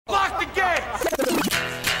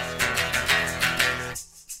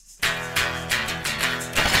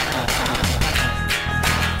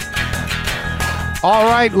All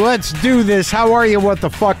right, let's do this. How are you, what the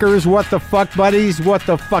fuckers, what the fuck buddies, what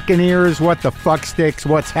the fucking ears, what the fuck sticks,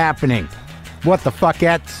 what's happening? What the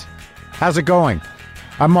fuckettes? How's it going?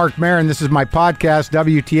 I'm Mark Maron. This is my podcast,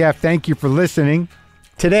 WTF. Thank you for listening.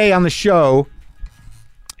 Today on the show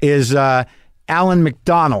is Allan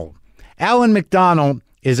MacDonell. Allan MacDonell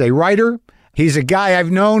is a writer. He's a guy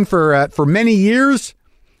I've known for many years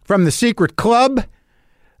from The Secret Club.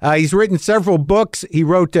 He's written several books. He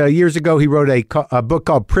wrote, years ago, he wrote a book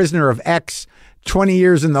called Prisoner of X, 20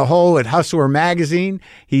 Years in the Hole at Hustler Magazine.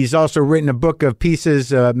 He's also written a book of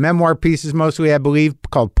pieces, memoir pieces mostly, I believe,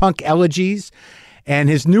 called Punk Elegies. And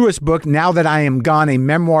his newest book, Now That I Am Gone, a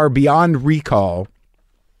memoir beyond recall,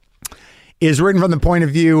 is written from the point of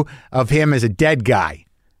view of him as a dead guy,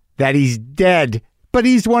 that he's dead. But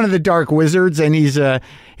he's one of the dark wizards, and he's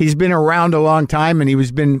been around a long time, and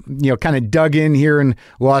he's been, kind of dug in here in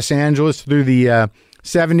Los Angeles through the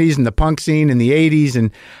 70s and the punk scene in the 80s.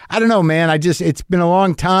 And I don't know, man, it's been a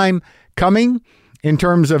long time coming in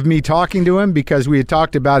terms of me talking to him, because we had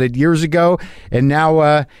talked about it years ago, and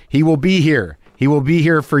now he will be here. He will be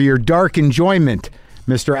here for your dark enjoyment,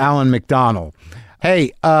 Mr. Allan MacDonell.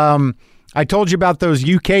 Hey, I told you about those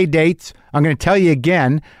UK dates. I'm going to tell you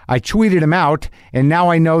again. I tweeted them out, and now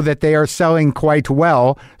I know that they are selling quite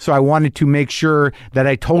well, so I wanted to make sure that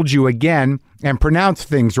I told you again and pronounce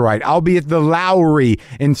things right. I'll be at the Lowry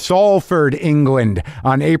in Salford, England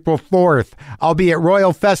on April 4th. I'll be at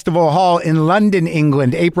Royal Festival Hall in London,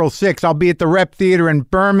 England, April 6th. I'll be at the Rep Theatre in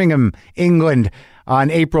Birmingham, England on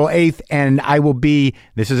April 8th, and I will be,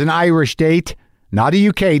 this is an Irish date, not a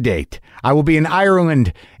UK date. I will be in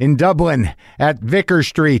Ireland, in Dublin, at Vicar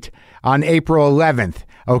Street on April 11th,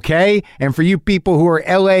 okay? And for you people who are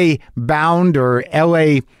LA bound or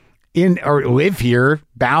LA in or live here,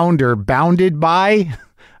 bound or bounded by,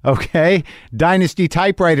 okay? Dynasty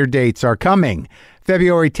typewriter dates are coming.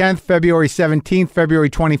 February 10th, February 17th, February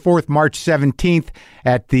 24th, March 17th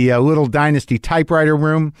at the Little Dynasty Typewriter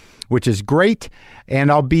Room, which is great.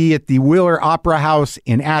 And I'll be at the Wheeler Opera House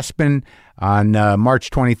in Aspen on March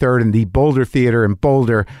 23rd and the Boulder Theater in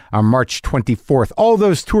Boulder on March 24th. All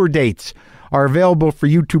those tour dates are available for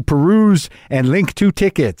you to peruse and link to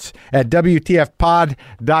tickets at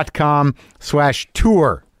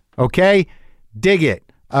WTFpod.com/tour. Okay? Dig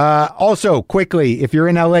it. Also, quickly, if you're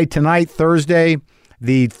in LA tonight, Thursday,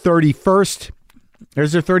 the 31st,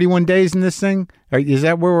 is there 31 days in this thing? Is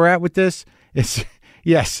that where we're at with this?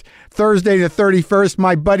 Yes, Thursday the 31st,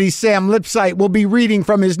 my buddy Sam Lipsyte will be reading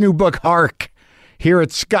from his new book, Hark, here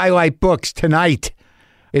at Skylight Books tonight.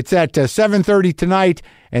 It's at 7:30 tonight,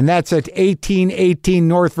 and that's at 1818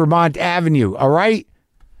 North Vermont Avenue, all right?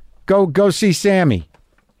 Go see Sammy.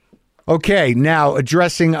 Okay, now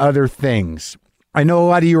addressing other things. I know a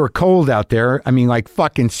lot of you are cold out there. I mean, like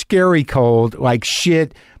fucking scary cold, like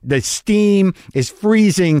shit. The steam is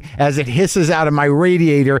freezing as it hisses out of my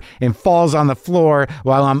radiator and falls on the floor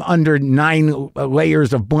while I'm under 9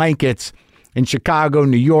 layers of blankets in Chicago,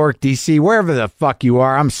 New York, D.C., wherever the fuck you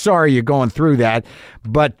are. I'm sorry you're going through that,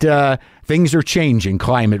 but things are changing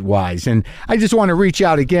climate-wise. And I just want to reach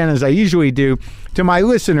out again, as I usually do, to my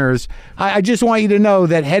listeners. I just want you to know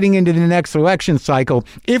that heading into the next election cycle,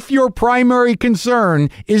 if your primary concern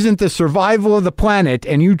isn't the survival of the planet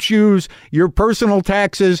and you choose your personal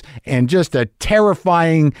taxes and just a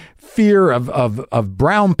terrifying fear of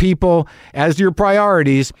brown people as your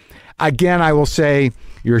priorities, again, I will say,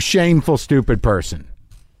 you're a shameful, stupid person.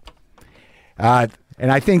 And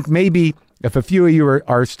I think maybe if a few of you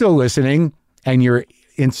are still listening and you're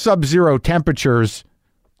in sub-zero temperatures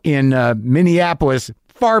in Minneapolis,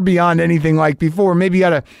 far beyond anything like before, maybe you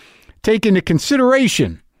got to take into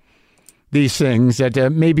consideration these things, that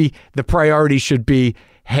maybe the priority should be,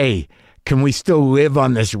 hey, can we still live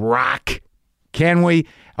on this rock? Can we?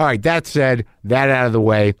 All right, that said, that out of the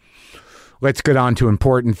way, let's get on to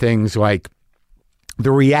important things like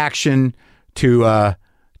the reaction to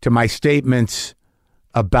my statements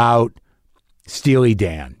about Steely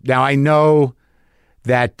Dan. Now, I know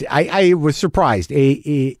that I was surprised.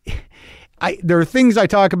 There are things I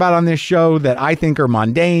talk about on this show that I think are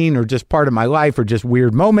mundane or just part of my life or just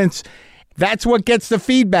weird moments. That's what gets the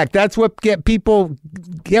feedback. That's what people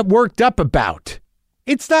get worked up about.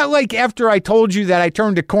 It's not like after I told you that I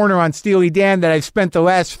turned a corner on Steely Dan that I've spent the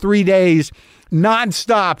last 3 days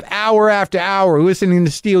nonstop, hour after hour, listening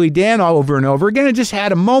to Steely Dan all over and over again. I just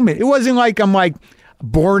had a moment. It wasn't like I'm like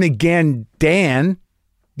born again Dan.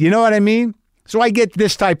 You know what I mean? So I get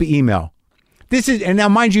this type of email. And now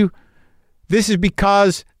mind you, this is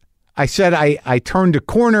because I said I turned a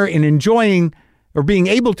corner in enjoying or being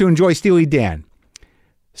able to enjoy Steely Dan.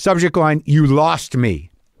 Subject line, you lost me.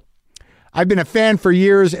 I've been a fan for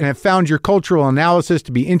years and have found your cultural analysis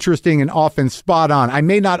to be interesting and often spot on. I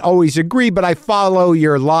may not always agree, but I follow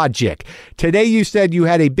your logic. Today you said you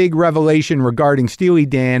had a big revelation regarding Steely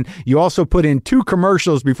Dan. You also put in 2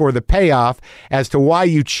 commercials before the payoff as to why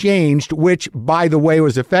you changed, which, by the way,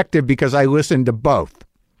 was effective because I listened to both.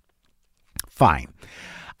 Fine.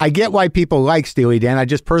 I get why people like Steely Dan. I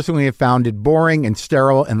just personally have found it boring and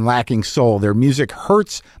sterile and lacking soul. Their music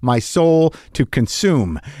hurts my soul to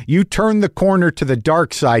consume. You turned the corner to the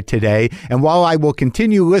dark side today, and while I will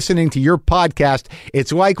continue listening to your podcast,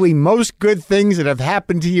 it's likely most good things that have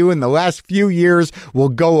happened to you in the last few years will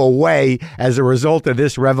go away as a result of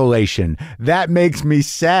this revelation. That makes me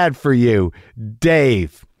sad for you,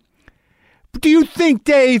 Dave. Do you think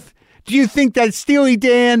that Steely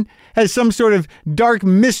Dan has some sort of dark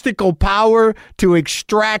mystical power to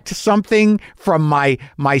extract something from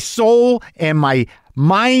my soul and my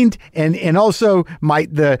mind and also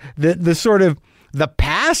the sort of the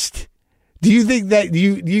past? Do you think that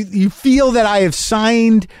you feel that I have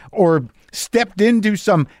signed or stepped into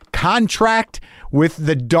some contract with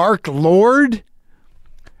the Dark Lord?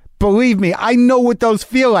 Believe me, I know what those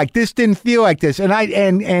feel like. This didn't feel like this.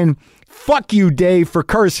 And fuck you, Dave, for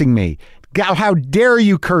cursing me. How dare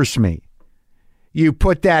you curse me? You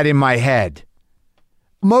put that in my head.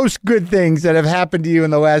 Most good things that have happened to you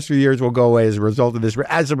in the last few years will go away as a result of this,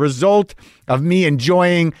 as a result of me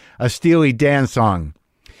enjoying a Steely Dan song.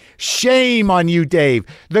 Shame on you, Dave.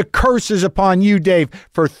 The curse is upon you, Dave,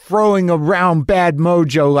 for throwing around bad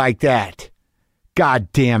mojo like that. God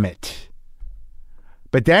damn it.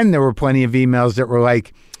 But then there were plenty of emails that were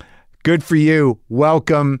like, good for you.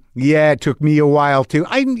 Welcome. Yeah, it took me a while too.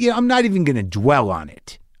 I'm not even going to dwell on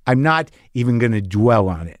it.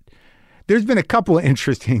 There's been a couple of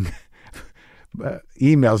interesting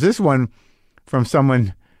emails. This one from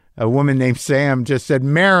someone, a woman named Sam, just said,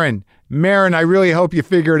 Marin, I really hope you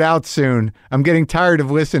figure it out soon. I'm getting tired of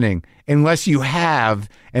listening. Unless you have,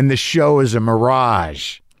 and the show is a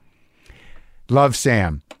mirage. Love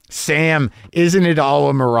Sam. Sam, isn't it all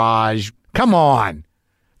a mirage? Come on.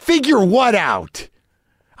 Figure what out?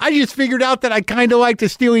 I just figured out that I kind of like the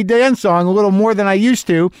Steely Dan song a little more than I used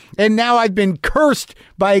to, and now I've been cursed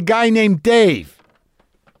by a guy named Dave.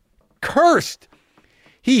 Cursed.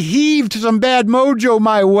 He heaved some bad mojo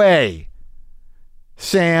my way.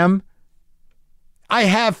 Sam, I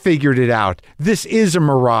have figured it out. This is a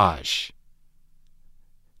mirage.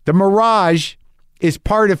 The mirage is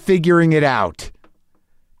part of figuring it out.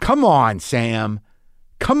 Come on, Sam.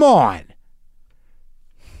 Come on.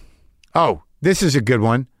 Oh, this is a good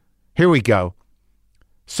one. Here we go.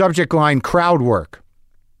 Subject line, crowd work.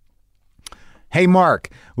 Hey, Mark,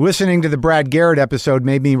 listening to the Brad Garrett episode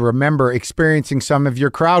made me remember experiencing some of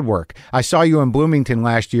your crowd work. I saw you in Bloomington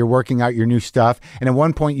last year working out your new stuff, and at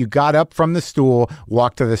one point you got up from the stool,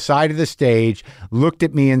 walked to the side of the stage, looked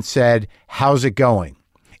at me and said, "How's it going?"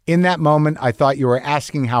 In that moment, I thought you were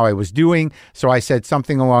asking how I was doing, so I said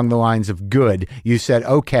something along the lines of good. You said,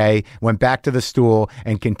 okay, went back to the stool,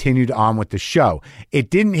 and continued on with the show. It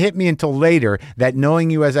didn't hit me until later that knowing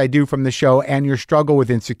you as I do from the show and your struggle with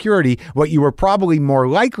insecurity, what you were probably more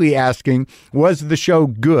likely asking, was the show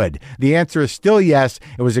good? The answer is still yes.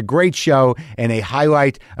 It was a great show and a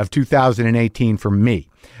highlight of 2018 for me.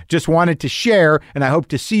 Just wanted to share, and I hope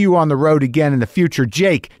to see you on the road again in the future.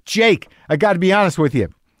 Jake, I got to be honest with you.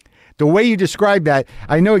 The way you described that,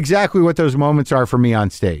 I know exactly what those moments are for me on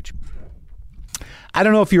stage. I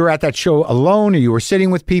don't know if you were at that show alone or you were sitting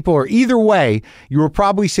with people, or either way, you were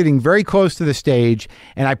probably sitting very close to the stage,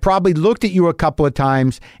 and I probably looked at you a couple of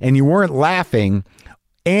times and you weren't laughing,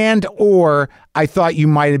 and or I thought you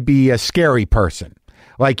might be a scary person.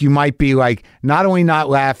 Like you might be like not only not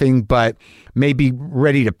laughing, but maybe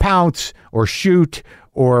ready to pounce or shoot,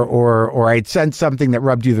 or I'd said something that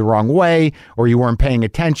rubbed you the wrong way, or you weren't paying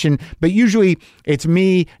attention. But usually it's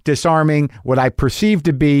me disarming what I perceive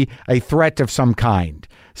to be a threat of some kind.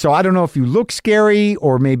 So I don't know if you look scary,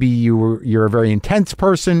 or maybe you're a very intense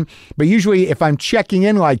person, but usually if I'm checking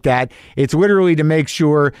in like that, it's literally to make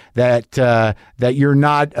sure that that you're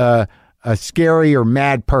not a scary or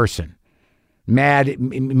mad person. Mad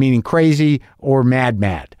meaning crazy, or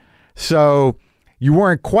mad. So you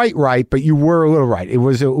weren't quite right, but you were a little right. It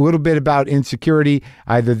was a little bit about insecurity,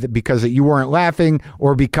 either because you weren't laughing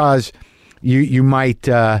or because you might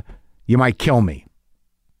kill me.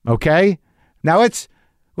 Okay? Now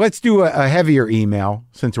let's do a heavier email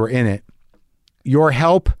since we're in it. Your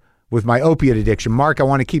help with my opiate addiction. Mark, I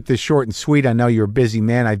want to keep this short and sweet. I know you're a busy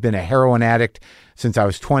man. I've been a heroin addict since I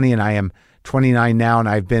was 20, and I am 29 now, and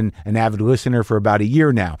I've been an avid listener for about a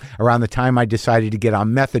year now, around the time I decided to get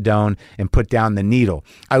on methadone and put down the needle.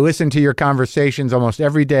 I listen to your conversations almost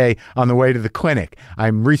every day on the way to the clinic.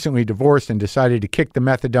 I'm recently divorced and decided to kick the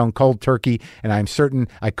methadone cold turkey, and I'm certain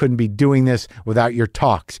I couldn't be doing this without your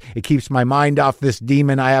talks. It keeps my mind off this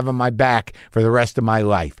demon I have on my back for the rest of my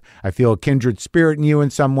life. I feel a kindred spirit in you in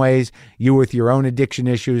some ways, you with your own addiction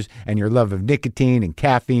issues and your love of nicotine and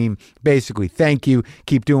caffeine. Basically, thank you.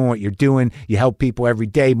 Keep doing what you're doing. You help people every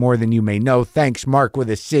day more than you may know. Thanks, Mark with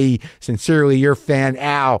a C. Sincerely, your fan,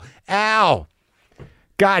 Al. Al!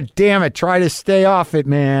 God damn it. Try to stay off it,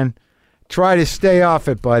 man. Try to stay off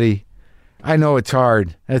it, buddy. I know it's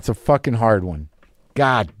hard. It's a fucking hard one.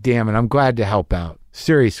 God damn it. I'm glad to help out.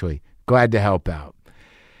 Seriously, glad to help out.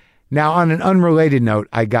 Now, on an unrelated note,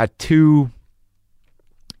 I got 2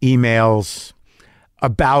 emails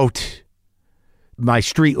about my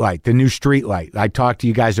street light, the new street light. I talked to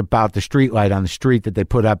you guys about the street light on the street that they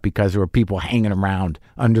put up because there were people hanging around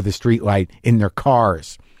under the street light in their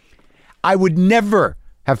cars. I would never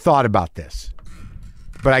have thought about this,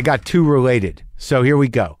 but I got 2 related. So here we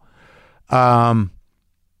go.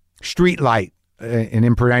 Street light. And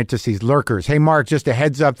in parentheses, lurkers. Hey, Mark, just a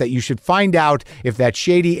heads up that you should find out if that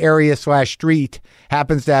shady area / street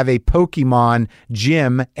happens to have a Pokemon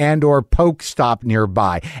gym and or Pokestop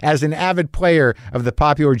nearby. As an avid player of the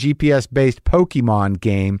popular GPS-based Pokemon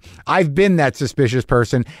game, I've been that suspicious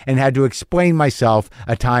person and had to explain myself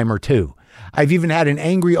a time or 2. I've even had an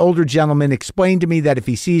angry older gentleman explain to me that if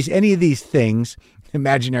he sees any of these things,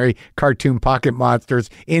 imaginary cartoon pocket monsters,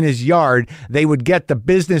 in his yard, they would get the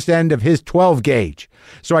business end of his 12 gauge.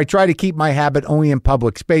 So I try to keep my habit only in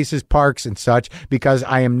public spaces, parks, and such, because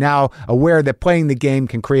I am now aware that playing the game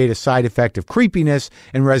can create a side effect of creepiness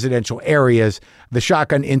in residential areas. The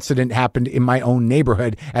shotgun incident happened in my own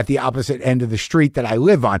neighborhood at the opposite end of the street that I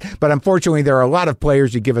live on. But unfortunately, there are a lot of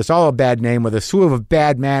players who give us all a bad name with a slew of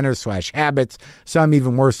bad manners / habits, some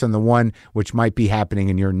even worse than the one which might be happening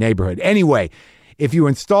in your neighborhood. Anyway, if you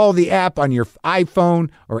install the app on your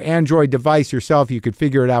iPhone or Android device yourself, you could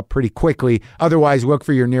figure it out pretty quickly. Otherwise, look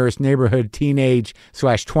for your nearest neighborhood teenage /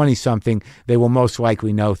 20-something. They will most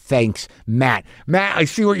likely know. Thanks, Matt. Matt, I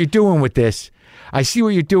see what you're doing with this.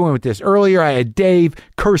 Earlier, I had Dave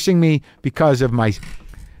cursing me because of my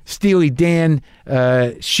Steely Dan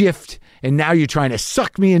shift, and now you're trying to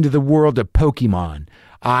suck me into the world of Pokemon.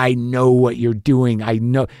 I know what you're doing. I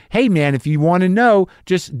know. Hey, man, if you want to know,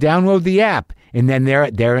 just download the app. And then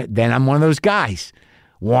then I'm one of those guys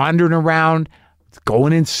wandering around,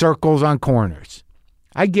 going in circles on corners.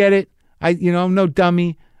 I get it. I'm no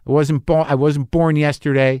dummy. I wasn't born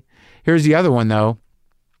yesterday. Here's the other one, though.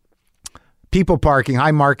 People parking.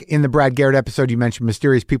 Hi, Mark. In the Brad Garrett episode, you mentioned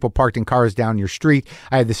mysterious people parked in cars down your street.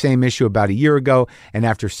 I had the same issue about a year ago, and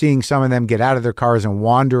after seeing some of them get out of their cars and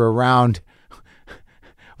wander around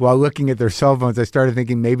while looking at their cell phones, I started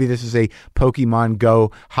thinking maybe this is a Pokemon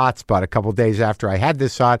Go hotspot. A couple days after I had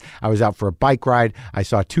this thought, I was out for a bike ride. I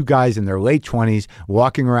saw 2 guys in their late 20s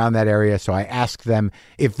walking around that area, so I asked them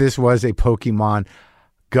if this was a Pokemon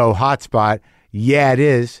Go hotspot. Yeah, it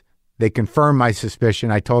is. They confirmed my suspicion.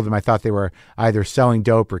 I told them I thought they were either selling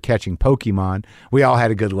dope or catching Pokemon. We all had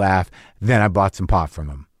a good laugh. Then I bought some pot from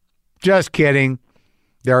them. Just kidding.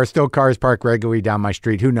 There are still cars parked regularly down my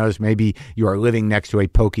street. Who knows? Maybe you are living next to a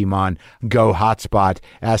Pokemon Go hotspot.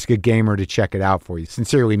 Ask a gamer to check it out for you.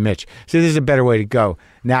 Sincerely, Mitch. So this is a better way to go.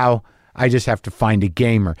 Now, I just have to find a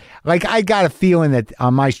gamer. Like, I got a feeling that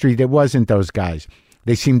on my street, it wasn't those guys.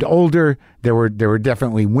 They seemed older. There were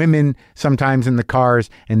definitely women sometimes in the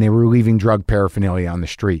cars, and they were leaving drug paraphernalia on the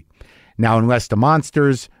street. Now, unless the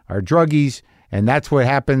monsters are druggies, and that's what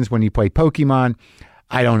happens when you play Pokemon,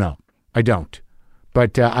 I don't know. I don't.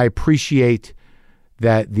 But I appreciate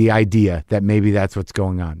the idea that maybe that's what's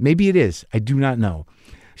going on. Maybe it is. I do not know.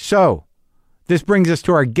 So this brings us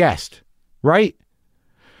to our guest, right?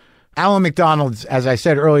 Allan MacDonell, as I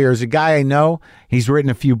said earlier, is a guy I know. He's written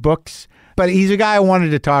a few books, but he's a guy I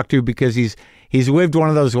wanted to talk to because he's lived one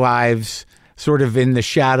of those lives sort of in the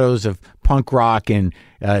shadows of punk rock and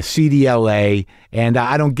CDLA, and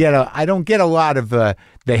I don't get a lot of the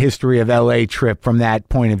history of LA trip from that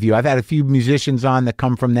point of view. I've had a few musicians on that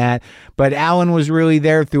come from that, but Allan was really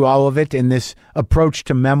there through all of it. And this approach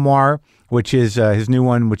to memoir, which is his new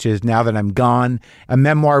one, which is Now That I'm Gone, a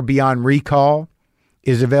memoir beyond recall,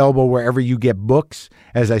 is available wherever you get books.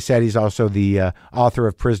 As I said, he's also the author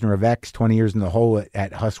of Prisoner of X, 20 Years in the Hole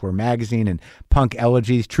at Hustler Magazine, and Punk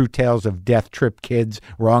Elegies, True Tales of Death Trip Kids,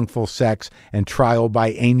 Wrongful Sex, and Trial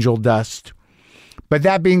by Angel Dust. But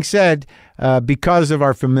that being said, because of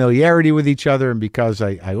our familiarity with each other and because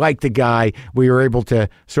I like the guy, we were able to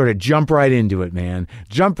sort of jump right into it, man.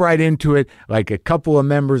 Jump right into it like a couple of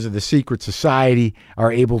members of the secret society are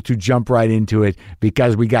able to jump right into it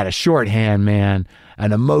because we got a shorthand, man.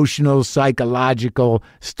 An emotional, psychological,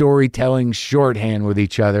 storytelling shorthand with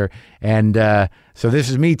each other. And so this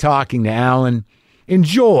is me talking to Allan.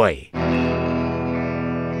 Enjoy.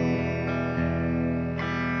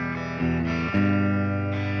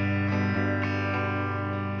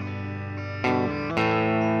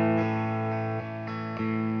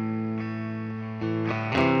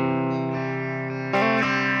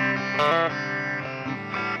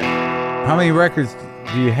 How many records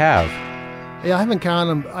do you have? Yeah, I haven't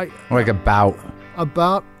counted them. Like about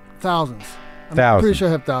thousands. I'm Thousands. pretty sure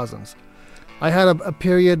I have thousands. I had a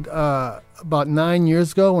period about 9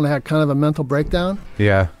 years ago when I had kind of a mental breakdown.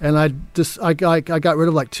 Yeah. And I got rid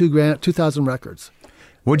of like 2,000 records.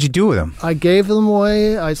 What'd you do with them? I gave them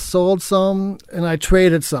away, I sold some, and I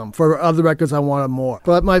traded some for other records I wanted more.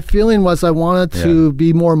 But my feeling was I wanted to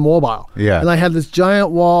be more mobile. Yeah. And I had this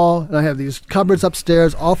giant wall, and I had these cupboards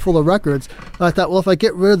upstairs all full of records. And I thought, well, if I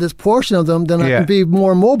get rid of this portion of them, then I can be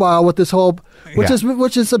more mobile with this whole, which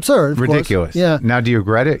is absurd. Ridiculous. Yeah. Now, do you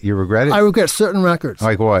regret it? You regret it? I regret certain records.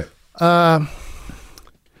 Like what?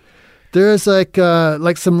 There's like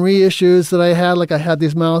some reissues that I had. Like I had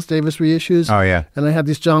these Miles Davis reissues. Oh, yeah. And I had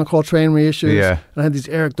these John Coltrane reissues. Yeah. And I had these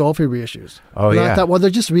Eric Dolphy reissues. Oh, and yeah. I thought, well, they're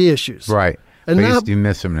just reissues. Right. And but now, you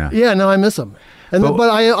miss them now. Yeah, now I miss them. And but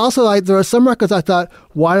I also, there are some records I thought,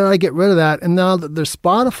 why did I get rid of that? And now that there's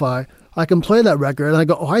Spotify, I can play that record and I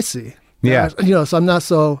go, oh, I see. Yeah. So I'm not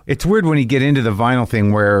so... It's weird when you get into the vinyl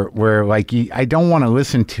thing where like, I don't want to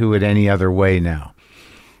listen to it any other way now.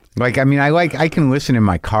 Like, I mean, I can listen in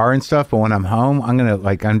my car and stuff, but when I'm home,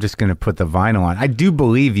 I'm just gonna put the vinyl on. I do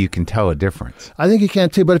believe you can tell a difference. I think you can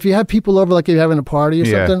too, but if you have people over, like if you're having a party or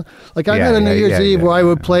something, like I had a New Year's Eve where I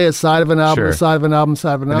would play a side of an album, a side of an album,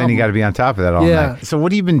 side of an album. And then you got to be on top of that all night. So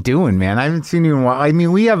what have you been doing, man? I haven't seen you in a while. I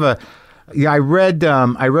mean, we have I read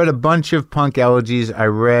a bunch of Punk Elegies. I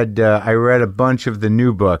read a bunch of the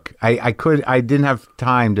new book. I didn't have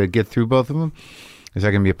time to get through both of them. Is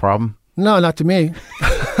that gonna be a problem? No, not to me.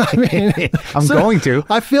 I mean, I'm going to.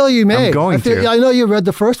 I feel you may. I'm going to. I know you read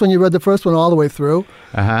the first one. You read the first one all the way through.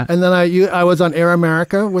 Uh-huh. And then I was on Air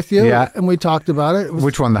America with you. Yeah. And we talked about it.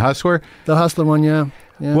 Which one? The Hustler? The Hustler one, yeah.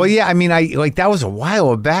 Well, yeah. I mean, that was a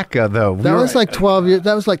while back though. That was like 12 years.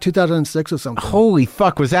 That was like 2006 or something. Holy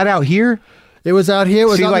fuck! Was that out here? It was out here. It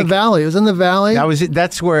was out in the valley. It was in the valley.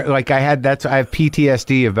 That's where I have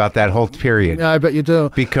PTSD about that whole period. Yeah, I bet you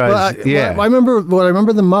do. Because I remember what I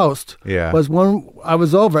remember the most. Yeah. Was when I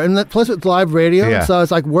was over, and plus it's live radio, so I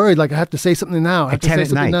was like worried, like I have to say something now. At 10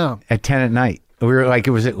 at night. At 10 at night. We were like, it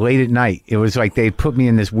was late at night. It was like they put me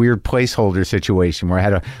in this weird placeholder situation where I had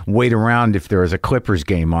to wait around if there was a Clippers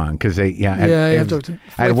game on because I had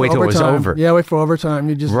to wait till it was over. Yeah, wait for overtime.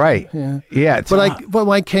 You just Yeah. But when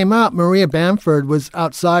I came out, Maria Bamford was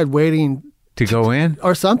outside waiting to go in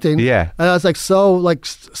or something. Yeah, and I was like sort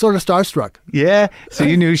of starstruck. Yeah. So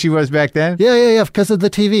you knew who she was back then? Yeah. Because of the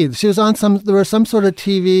TV, she was on there was some sort of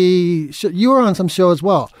TV show. You were on some show as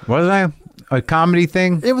well. Was I? A comedy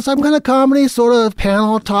thing? It was some kind of comedy, sort of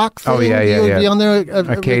panel talk thing. Oh, yeah. You would be on there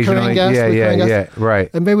occasionally. Yeah, right.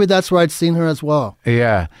 And maybe that's where I'd seen her as well.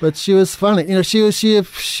 Yeah. But she was funny. You know,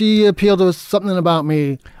 she appealed to something about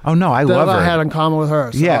me. Oh, no, I love her. That I had in common with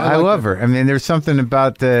her. So yeah, I love her. I mean, there's something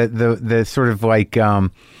about the sort of like...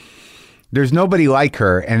 there's nobody like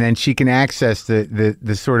her, and then she can access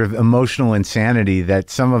the sort of emotional insanity that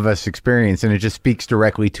some of us experience, and it just speaks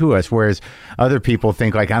directly to us, whereas other people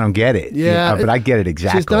think, like, I don't get it. Yeah. But I get it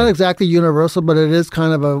exactly. She's not exactly universal, but it is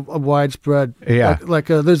kind of a widespread. Yeah.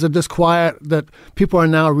 There's a disquiet that people are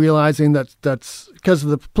now realizing that's because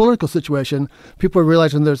of the political situation, people are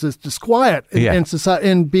realizing there's this disquiet in society,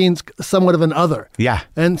 in being somewhat of an other. Yeah.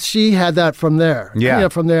 And she had that from there. Yeah.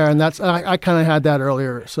 From there, and I kind of had that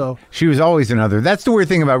earlier, so. She was always another. That's the weird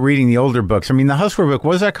thing about reading the older books. I mean, the Hustler book,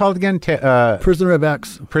 what was that called again? Prisoner of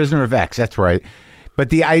X. Prisoner of X, that's right.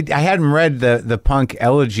 But I hadn't read the Punk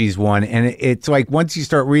Elegies one, and it's like once you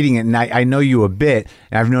start reading it, and I know you a bit,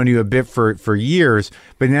 and I've known you a bit for years,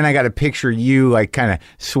 but then I got to picture you like kind of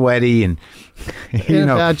sweaty and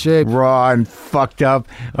bad shape, raw and fucked up,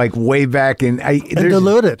 like way back in. And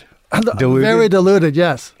diluted. Very diluted,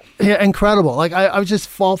 yes. Yeah, incredible. Like I would just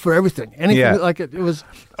fall for everything. Anything like it was.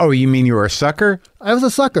 Oh, you mean you were a sucker? I was a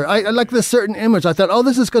sucker. I like this certain image. I thought, oh,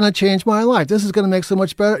 this is going to change my life. This is going to make so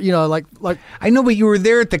much better. You know, like. I know, but you were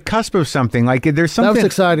there at the cusp of something. Like there's something. That was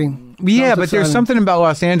exciting. Yeah, but there's something about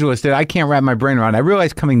Los Angeles that I can't wrap my brain around. I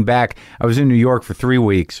realized coming back, I was in New York for 3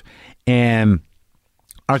 weeks, and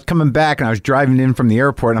I was coming back, and I was driving in from the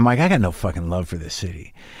airport, and I'm like, I got no fucking love for this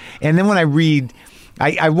city. And then when I read.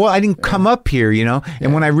 I didn't come up here, you know,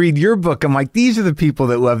 and when I read your book, I'm like, these are the people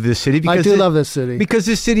that love this city. Because I do love this city. Because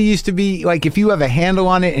this city used to be, like, if you have a handle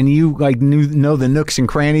on it and you, like, know the nooks and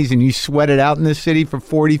crannies and you sweat it out in this city for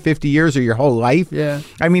 40, 50 years or your whole life. Yeah.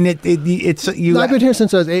 I mean, it's... I've been here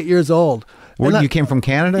since I was 8 years old. You came from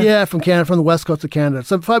Canada? Yeah, from Canada, from the west coast of Canada.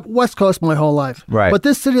 So west coast my whole life. Right. But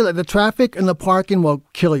this city, like the traffic and the parking will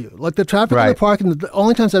kill you. Like the traffic and the parking, the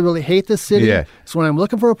only times I really hate this city is when I'm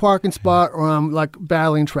looking for a parking spot or I'm like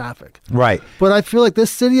battling traffic. Right. But I feel like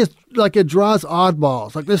this city is like it draws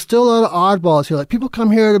oddballs. Like there's still a lot of oddballs here. Like people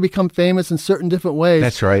come here to become famous in certain different ways.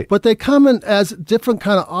 That's right. But they come in as different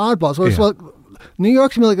kind of oddballs. Whereas New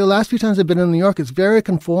York, to me, like the last few times I've been in New York, it's very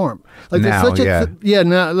conform. Like now,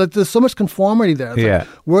 now like, there's so much conformity there. It's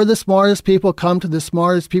like, we're the smartest people, come to the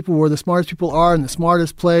smartest people, where the smartest people are in the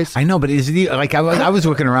smartest place. I know, but is it like I was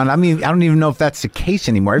looking around? I mean, I don't even know if that's the case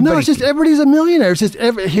anymore. No, it's just everybody's a millionaire. It's just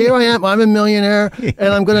here I am, I'm a millionaire, and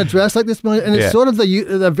I'm going to dress like this millionaire. And it's sort of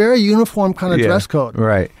the very uniform kind of dress code.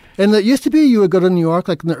 Right. And it used to be you would go to New York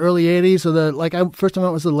like in the early 80s or first time I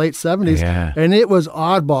went was the late 70s. Yeah. And it was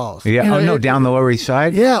oddballs. Yeah. You know, down the Lower East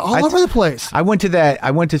Side? Yeah, all over the place. I went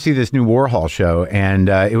to see this new Warhol show, and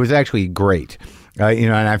it was actually great. You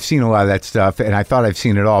know, and I've seen a lot of that stuff, and I thought I've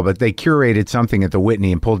seen it all, but they curated something at the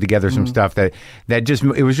Whitney and pulled together some stuff that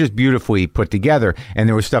it was just beautifully put together, and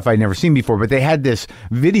there was stuff I'd never seen before, but they had this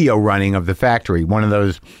video running of the factory, one of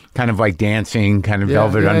those kind of like dancing, kind of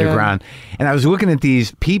Velvet Underground, and I was looking at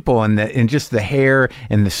these people and just the hair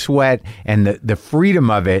and the sweat and the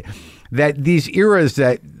freedom of it, that these eras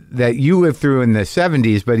that you lived through in the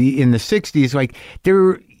 70s, but in the 60s, like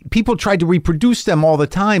people tried to reproduce them all the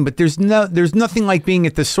time, but there's nothing like being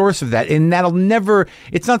at the source of that, and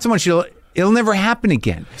it's not so much it'll never happen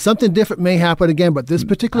again. Something different may happen again, but this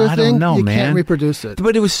particular thing, you can't reproduce it.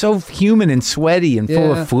 But it was so human and sweaty and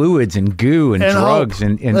full of fluids and goo and drugs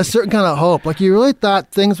hope. and a certain kind of hope. Like you really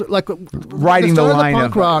thought things like riding the line of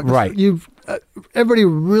punk rock. Right. Everybody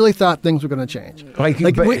really thought things were going to change.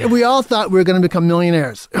 We all thought we were going to become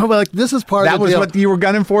millionaires. Like this is part of the deal. That was what you were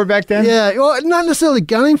gunning for back then? Yeah, well, not necessarily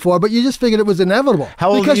gunning for, but you just figured it was inevitable.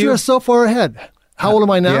 How old because are you? you were so far ahead. How old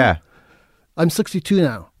am I now? Yeah. I'm 62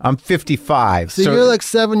 now. I'm 55. So you're like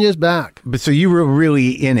 7 years back. But so you were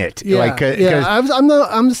really in it. Yeah, I'm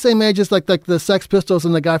the same age as like the Sex Pistols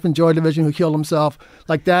and the guy from Joy Division who killed himself.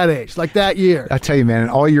 Like that age, like that year. I tell you, man, in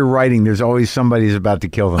all your wrings, there's always somebody's about to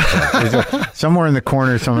kill themselves. Somewhere in the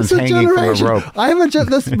corner, someone's hanging from a rope.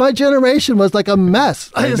 My generation was like a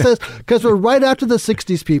mess. Because we're right after the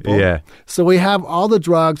 60s people. Yeah. So we have all the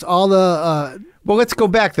drugs, all the... Well, let's go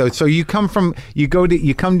back though. So you come down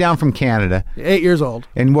from Canada. 8 years old.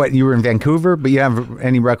 And what, you were in Vancouver, but you have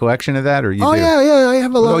any recollection of that, or you? Oh do? Yeah, I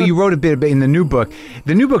have a lot. Well, you wrote a bit in the new book.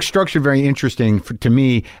 The new book's structured very interesting to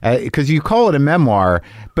me because you call it a memoir.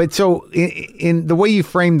 But so in the way you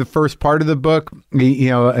framed the first part of the book,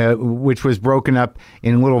 which was broken up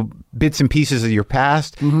in little bits and pieces of your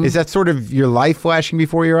past, is that sort of your life flashing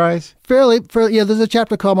before your eyes? Fairly, there's a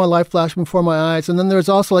chapter called My Life Flashing Before My Eyes, and then there's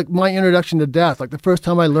also like my introduction to death, like the first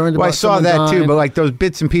time I learned about. Well, I saw that too, but like those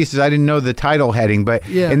bits and pieces, I didn't know the title heading, but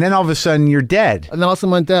and then all of a sudden you're dead. And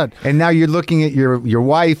also I'm dead. And now you're looking at your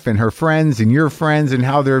wife and her friends and your friends and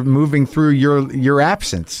how they're moving through your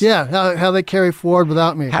absence. Yeah, how they carry forward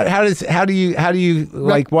without me. How do you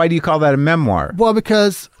like? Why do you call that a memoir? Well,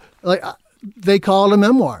 because like. They call it a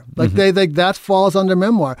memoir. Like they that falls under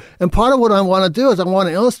memoir. And part of what I want to do is I want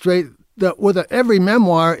to illustrate that every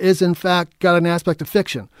memoir is in fact got an aspect of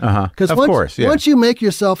fiction. Because once you make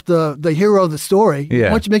yourself the hero of the story,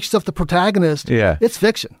 once you make yourself the protagonist, it's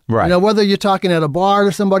fiction. Right. You know, whether you're talking at a bar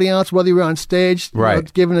to somebody else, whether you're on stage,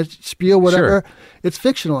 giving a spiel, whatever, it's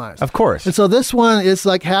fictionalized. Of course. And so this one is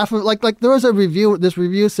like half of like there was a review. This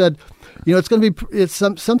review said, it's going to be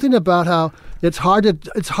something about how it's hard to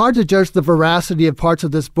judge the veracity of parts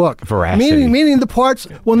of this book. Veracity, meaning the parts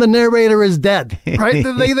when the narrator is dead, right?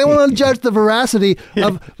 they want to judge the veracity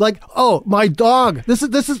of like, oh, my dog. This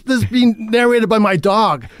is being narrated by my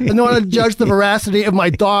dog, and they want to judge the veracity of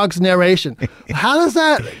my dog's narration. How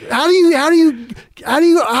are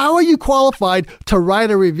you qualified to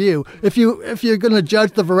write a review if you're going to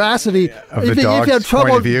judge the veracity of the dog's if you have trouble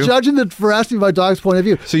point of view? Judging the veracity of my dog's point of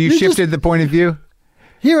view? So you shifted the point of view?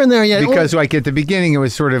 Here and there, yeah. Because like at the beginning, it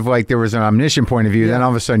was sort of like there was an omniscient point of view. Then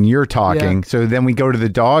all of a sudden you're talking. Yeah. So then we go to the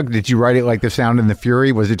dog. Did you write it like The Sound and the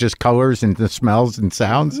Fury? Was it just colors and the smells and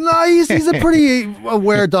sounds? No, he's a pretty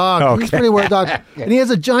aware dog. Okay. He's a pretty aware dog, and he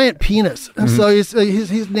has a giant penis. And so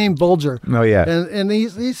he's named Bulger. Oh yeah, and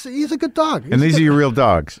he's a good dog. And these are your real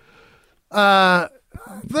dogs.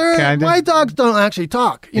 My dogs don't actually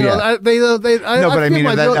talk. You know, Yeah. I mean,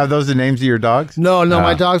 are those the names of your dogs? No,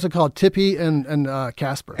 my dogs are called Tippy and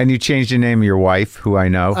Casper. And you changed the name of your wife, who I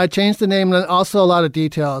know. I changed the name and also a lot of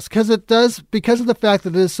details because of the fact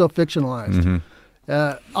that it is so fictionalized.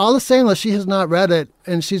 All the same, though, she has not read it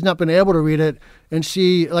and she's not been able to read it. And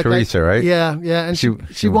she, like Teresa, right? Yeah, and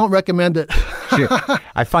she won't recommend it.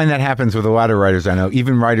 I find that happens with a lot of writers I know,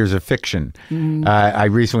 even writers of fiction. I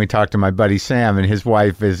recently talked to my buddy Sam, and his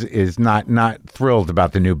wife is not thrilled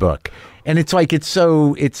about the new book. And it's like it's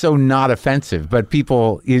so not offensive, but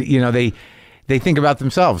people, they think about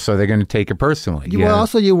themselves, so they're going to take it personally. Well,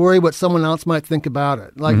 also you worry what someone else might think about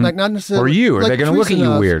it, like not necessarily. Or you, or like they're going to look at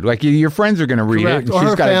you weird. Like your friends are going to read Correct. it, or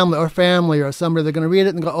her family, or somebody. They're going to read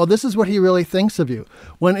it and go, "Oh, this is what he really thinks of you."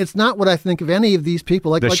 When it's not what I think of any of these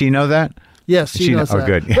people. Does she know that? Yes, she knows that. Oh,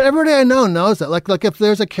 good. But everybody I know knows that. Like if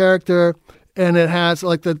there's a character and it has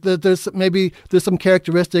like there's some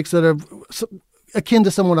characteristics that are akin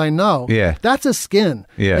to someone I know. Yeah. That's his skin.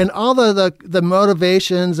 Yeah. And all the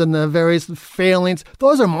motivations and the various failings,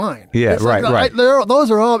 those are mine. Yeah, it's right.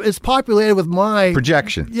 Those are all, it's populated with my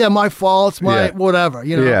projection. Yeah, my faults, my whatever,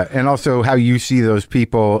 you know. Yeah, and also how you see those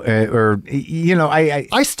people,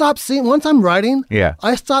 I stopped seeing, once I'm writing, Yeah.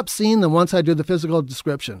 I stop seeing them once I do the physical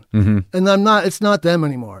description. And it's not them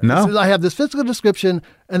anymore. No. I have this physical description,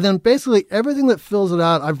 and then basically everything that fills it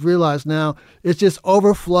out, I've realized now, is just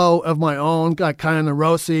overflow of my own kind of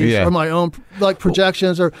neuroses or my own like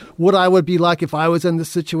projections or what I would be like if I was in this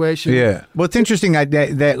situation. Yeah. Well, it's interesting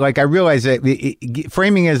that I realize that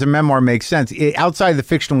framing as a memoir makes sense. Outside the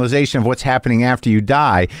fictionalization of what's happening after you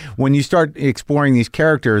die, when you start exploring these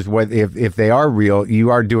characters, if they are real, you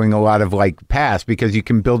are doing a lot of like past, because you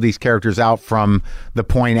can build these characters out from the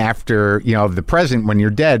point after, the present when you're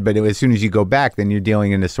dead. But as soon as you go back, then you're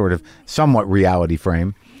dealing in a sort of somewhat reality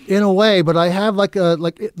frame. In a way, but I have like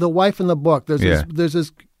the wife in the book. There's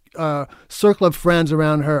this circle of friends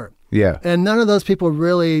around her. Yeah. And none of those people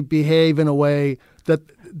really behave in a way that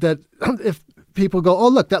if people go, oh,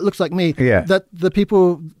 look, that looks like me. Yeah. That the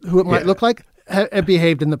people who it might look like have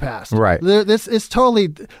behaved in the past. Right. This is totally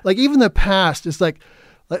like even the past is like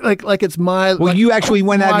it's my. Well, you actually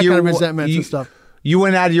went out of your kind of resentments and stuff. You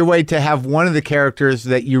went out of your way to have one of the characters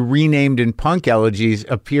that you renamed in Punk Elegies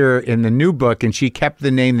appear in the new book, and she kept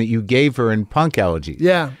the name that you gave her in Punk Elegies.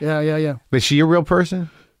 Yeah. But is she a real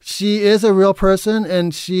person? She is a real person,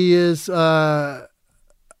 and she is a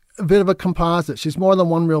bit of a composite. She's more than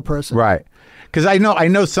one real person. Right. Because I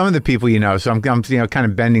know some of the people so I'm kind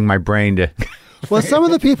of bending my brain to... Well, some of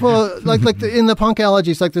the people, in the Punk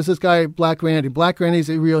Elegies, like there's this guy, Black Randy. Black Randy's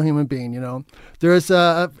a real human being, There's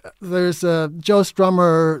Joe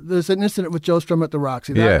Strummer. There's an incident with Joe Strummer at the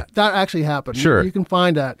Roxy. That actually happened. Sure. You can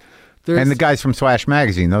find that. And the guys from Slash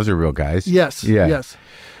Magazine, those are real guys. Yes. Yeah. Yes.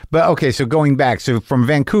 But, okay, so going back, from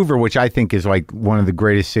Vancouver, which I think is like one of the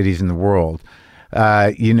greatest cities in the world,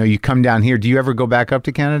 you come down here. Do you ever go back up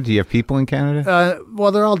to Canada? Do you have people in Canada?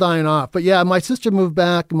 Well, they're all dying off. But yeah, my sister moved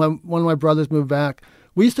back. One of my brothers moved back.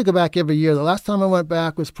 We used to go back every year. The last time I went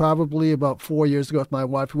back was probably about 4 years ago with my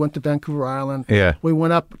wife. We went to Vancouver Island. Yeah. We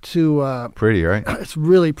went up to... pretty, right? It's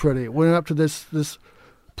really pretty. We went up to this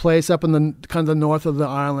place up in the kind of the north of the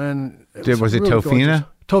island. Was it really Tofina? Gorgeous.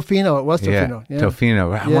 Tofino, it was Tofino. Yeah.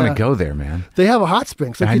 Tofino. I want to go there, man. They have a hot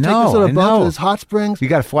springs. So I you know, take this little boat know. to this hot springs. You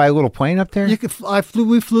got to fly a little plane up there? We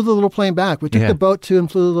flew the little plane back. We took the boat and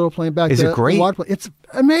flew the little plane back. Is it great? It's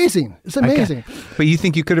amazing. It's amazing. Okay. But you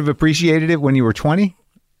think you could have appreciated it when you were 20?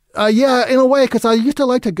 Yeah, in a way, because I used to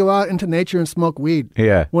like to go out into nature and smoke weed.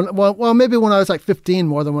 Yeah. Maybe when I was like 15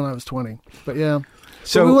 more than when I was 20. But yeah.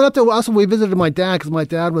 So we went up there. Also, we visited my dad because my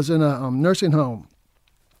dad was in a nursing home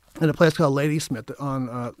in a place called Ladysmith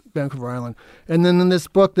on Vancouver Island. And then in this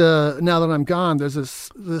book, Now That I'm Gone, there's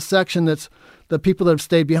this section that's the people that have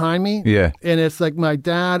stayed behind me. Yeah. And it's like my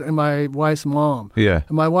dad and my wife's mom. Yeah.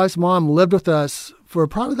 And my wife's mom lived with us for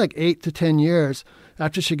probably like 8 to 10 years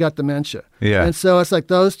after she got dementia. Yeah. And so it's like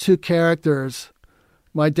those two characters,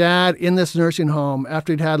 my dad in this nursing home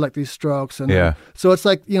after he'd had like these strokes. And so it's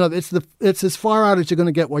like, it's as far out as you're going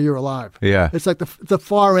to get while you're alive. Yeah. It's like the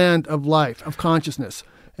far end of life, of consciousness.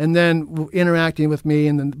 And then interacting with me,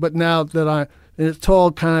 but now that and it's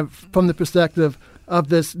told kind of from the perspective of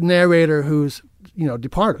this narrator who's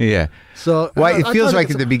departed. Yeah. So well, it I feels thought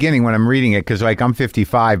like at the beginning when I'm reading it, because like I'm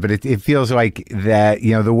 55, but it feels like that,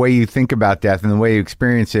 the way you think about death and the way you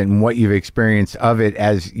experience it and what you've experienced of it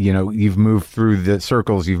as, you've moved through the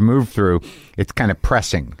circles you've moved through, it's kind of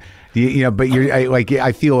pressing. But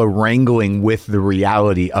I feel a wrangling with the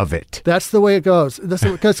reality of it. That's the way it goes.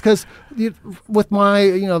 Because with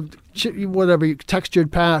my whatever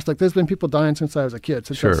textured past, like there's been people dying since I was a kid,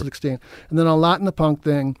 since I was 16, and then a lot in the punk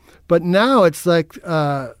thing. But now it's like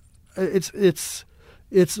it's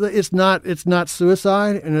not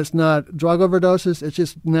suicide and it's not drug overdoses. It's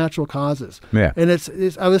just natural causes. Yeah. And it's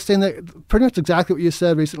I was saying that pretty much exactly what you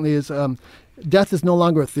said recently is. Death is no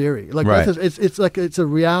longer a theory. Like right. it's a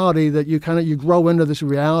reality that you grow into this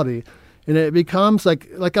reality, and it becomes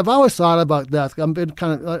like I've always thought about death. I've been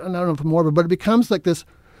kind of I don't know if morbid, but it becomes like this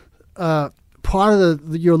part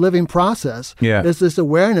of your living process. Yeah. Is this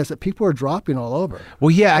awareness that people are dropping all over.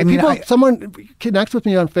 Well, yeah, someone connects with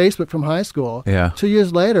me on Facebook from high school. Yeah. 2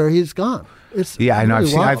 years later, he's gone. I know.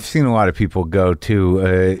 I've seen a lot of people go to,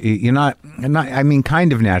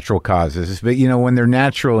 kind of natural causes, but when they're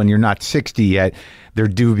natural and you're not 60 yet, they're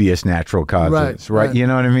dubious natural causes, right? You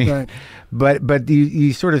know what I mean? Right. But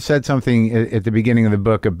you sort of said something at the beginning of the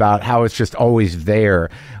book about how it's just always there.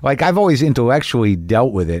 Like I've always intellectually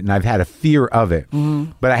dealt with it, and I've had a fear of it,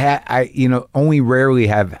 but only rarely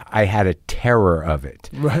have I had a terror of it.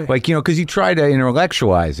 Right. Like because you try to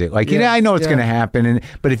intellectualize it. Like I know it's going to happen,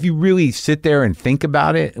 but if you really sit there and think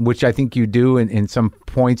about it, which I think you do in some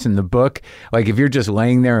points in the book, like if you're just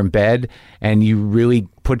laying there in bed and you really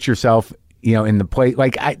put yourself in the place,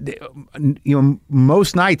 like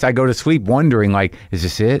most nights I go to sleep wondering, like, is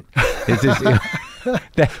this it? Is this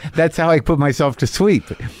that's how I put myself to sleep.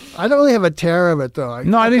 I don't really have a terror of it, though.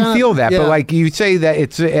 I didn't feel that, but like you say that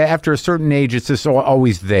it's after a certain age, it's just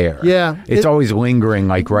always there. Yeah. It's always lingering,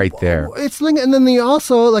 like right there. It's lingering, and then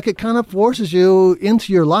it kind of forces you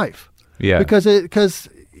into your life. Yeah. Because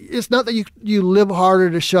it's not that you live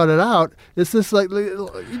harder to shut it out. It's just like,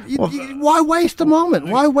 why waste a moment?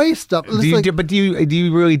 Why waste stuff? Do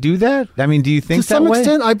you really do that? I mean, do you think that way? To some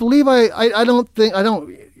extent, I believe I don't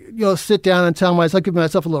sit down and tell myself, give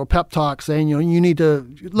myself a little pep talk saying, you need to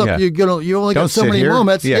look, you only got so many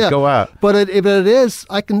moments. Yeah, go out. But if it is,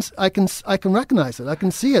 I can recognize it. I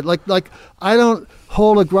can see it. Like I don't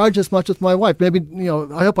hold a grudge as much with my wife. Maybe,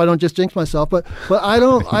 I hope I don't just jinx myself, but I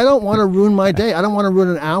don't want to ruin my day. I don't want to ruin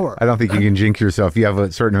an hour. I don't think you can jinx yourself. You have a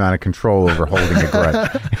certain amount of control over holding a grudge.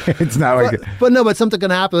 It's not like but something can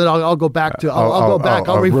happen and I'll go back to,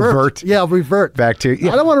 I'll revert. Yeah, I'll revert. Back to,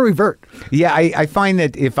 I don't want to revert. Yeah, I find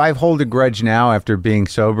that if I hold a grudge now after being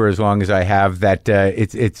sober as long as I have, that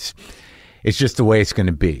it's just the way it's going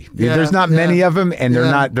to be. Yeah, there's not many of them, and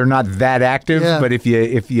they're not that active. Yeah. But if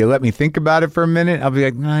you let me think about it for a minute, I'll be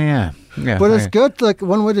like, oh yeah. But it's good. Like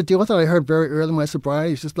one way to deal with it, I heard very early in my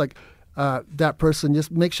sobriety, is just like that person.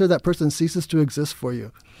 Just make sure that person ceases to exist for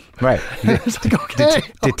you. Right. It's like, okay,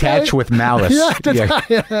 detach with malice.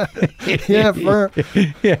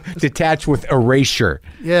 Detach with erasure.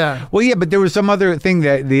 Yeah. Well, yeah, but there was some other thing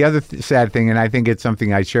the other sad thing, and I think it's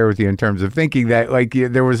something I share with you in terms of thinking that, like,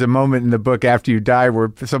 there was a moment in the book after you died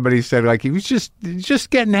where somebody said, like, he was just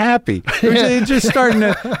getting happy. He was just starting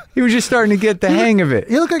to get the hang of it.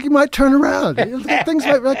 He looked like he might turn around. Things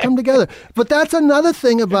might come together. But that's another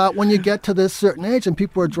thing about when you get to this certain age and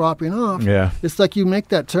people are dropping off. Yeah. It's like you make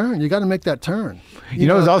that turn. You got to make that turn. You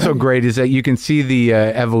know what's also great is that you can see the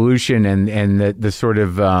evolution and the sort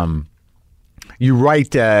of you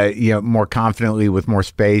write more confidently with more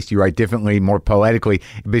space. You write differently, more poetically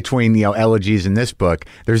between elegies in this book.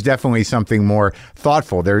 There's definitely something more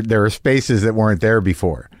thoughtful. There are spaces that weren't there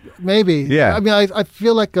before. Maybe. Yeah. I mean, I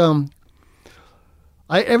feel like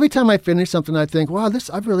every time I finish something, I think, wow,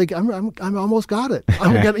 I'm almost got it.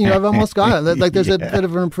 I've almost got it. Like there's a bit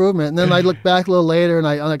of an improvement. And then I look back a little later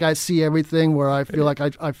and I see everything where I feel like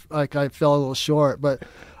I fell a little short. But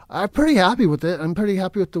I'm pretty happy with it. I'm pretty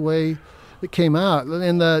happy with the way it came out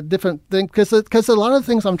and the different thing, because a lot of the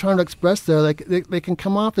things I'm trying to express there, like they can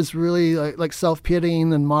come off as really like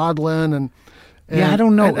self-pitying and maudlin and I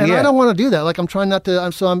don't know. And I don't want to do that. Like I'm trying not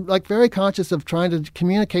to. So I'm like very conscious of trying to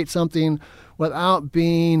communicate something without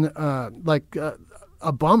being a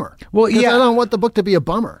bummer. Well, yeah, I don't want the book to be a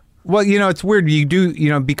bummer. Well, it's weird. You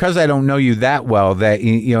do, because I don't know you that well, that,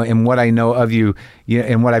 and what I know of you,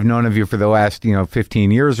 and what I've known of you for the last,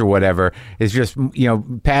 15 years or whatever, is just,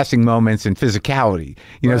 passing moments and physicality,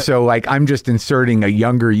 right. So like I'm just inserting a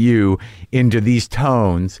younger you into these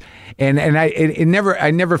tones. And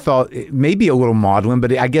I never felt, maybe a little maudlin,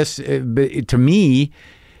 but I guess to me,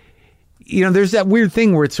 there's that weird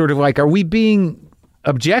thing where it's sort of like, are we being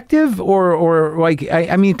objective or like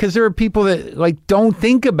I mean, because there are people that like don't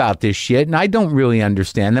think about this shit, and I don't really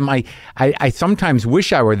understand them. I sometimes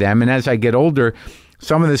wish I were them, and as I get older,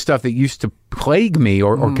 some of the stuff that used to plague me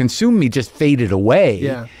or consume me just faded away.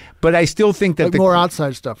 Yeah. But I still think that like more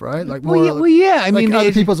outside stuff, right? Like more. Well, yeah. I like mean,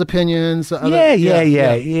 other people's opinions.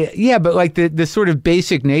 Yeah. But like the sort of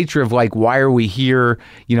basic nature of like, why are we here?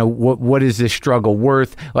 You know, what is this struggle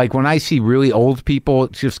worth? Like when I see really old people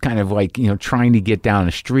just kind of like, you know, trying to get down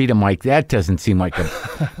the street, I'm like, that doesn't seem like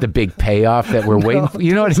the big payoff that we're waiting for.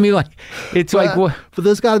 You know what I mean? Like, it's like, well, but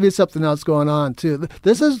there's got to be something else going on too.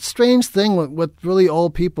 This is a strange thing with really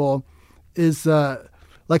old people is.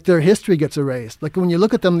 Like their history gets erased. Like when you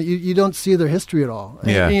look at them, you don't see their history at all.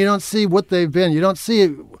 Yeah. And you don't see what they've been. You don't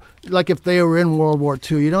see, like if they were in World War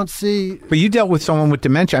II. You don't see. But you dealt with someone with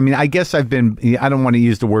dementia. I mean, I guess I don't want to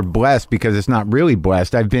use the word blessed because it's not really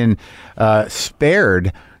blessed. I've been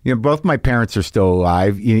spared. You know, both my parents are still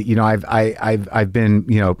alive. You know, I've been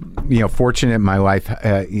you know fortunate in my life,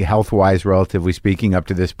 health wise, relatively speaking, up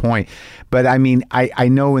to this point. But I mean, I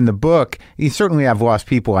know in the book, certainly I've lost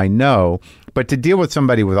people I know. But to deal with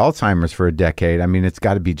somebody with Alzheimer's for a decade, I mean, it's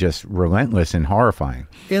got to be just relentless and horrifying.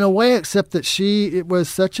 In a way, except that it was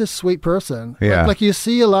such a sweet person. Yeah. Like you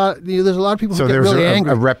see a lot. There's a lot of people who get really angry. So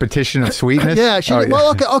there's a repetition of sweetness? Yeah.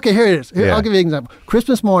 Well, okay, here it is. Yeah. I'll give you an example.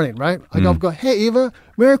 Christmas morning, right? I go, hey, Eva,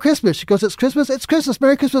 Merry Christmas. She goes, it's Christmas,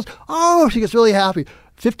 Merry Christmas. Oh, she gets really happy.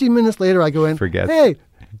 15 minutes later, I go in, hey,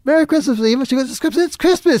 Merry Christmas, Eva. She goes, it's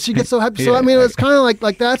Christmas. She gets so happy. So, I mean, it's kind of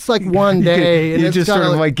like that's like one day. You're just sort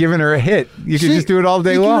of like giving her a hit. You could just do it all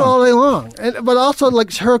day long. Do it all day long. But also,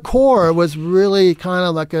 like, her core was really kind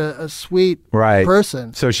of like a sweet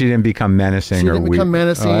person. So she didn't become menacing or weak. She didn't become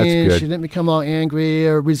menacing. Oh, that's good. She didn't become all angry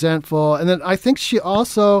or resentful. And then I think she was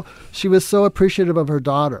so appreciative of her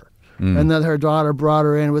daughter. And that her daughter brought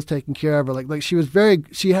her in and was taking care of her. Like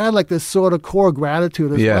she had like this sort of core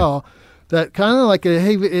gratitude as well. That kind of like,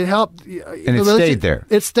 it helped. And it stayed there.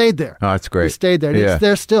 It stayed there. Oh, that's great. It stayed there. And yeah. It's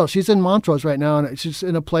there still. She's in Montrose right now, and she's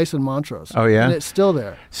in a place in Montrose. Oh, yeah? And it's still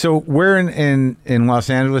there. So where in Los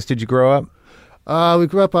Angeles did you grow up? We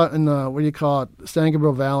grew up out in, what do you call it, San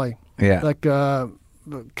Gabriel Valley. Yeah. Like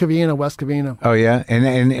Covina, West Covina. Oh, yeah?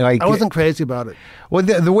 And like... I wasn't crazy about it. Well,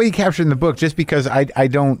 the way you captured in the book, just because I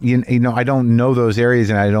don't I don't know those areas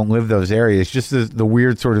and I don't live those areas, just the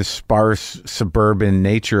weird sort of sparse suburban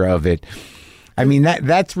nature of it. I mean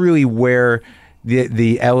that's really where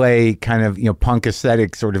the LA kind of punk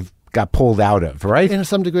aesthetic sort of got pulled out of, right? In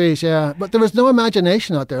some degrees, yeah. But there was no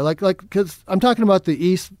imagination out there, like because I'm talking about the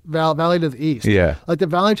east valley to the east, yeah, like the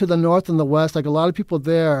valley to the north and the west. Like a lot of people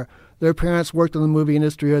there. Their parents worked in the movie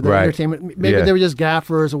industry or the entertainment. Maybe they were just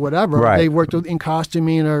gaffers or whatever. Right. They worked in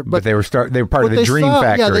costuming but they were part of the dream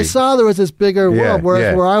factory. Yeah, they saw there was this bigger world.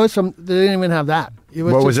 Whereas where I was from, they didn't even have that.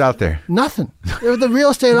 What was out there? Nothing. There were the real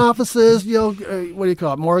estate offices. What do you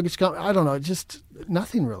call it? Mortgage company. I don't know. Just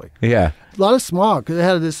nothing really. Yeah. A lot of smog because they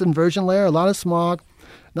had this inversion layer. A lot of smog.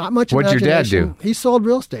 Not much. What'd your dad do? He sold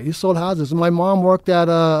real estate. He sold houses. And my mom worked at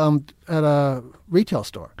a retail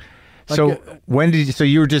store. So so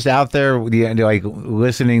you were just out there, like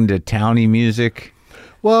listening to towny music?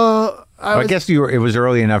 Well, I guess it was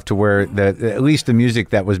early enough to where at least the music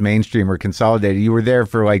that was mainstream or consolidated, you were there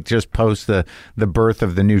for like just post the birth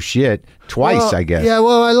of the new shit twice, I guess. Yeah,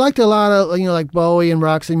 well, I liked a lot of like Bowie and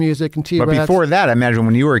Roxy music and T-Rex. But before that, I imagine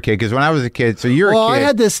when you were a kid, because when I was a kid, so you're a kid. Well, I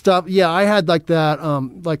had this stuff. Yeah, I had like that,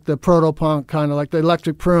 like the proto-punk kind of like the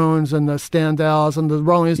Electric Prunes and the Standells and the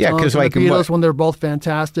Rolling Stones and like the Beatles when they're both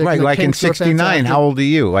fantastic. Right, like in '69. How old are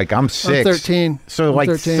you? Like I'm 6. I'm 13. So I'm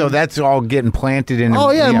 13. So that's all getting planted in.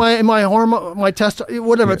 Oh yeah, my hormone, my test,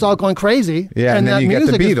 whatever. It's all going crazy. Yeah, and then that you get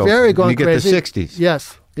the music Beatles. is very going crazy. You crazy. get the '60s.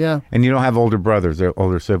 Yes. Yeah. And you don't have older brothers or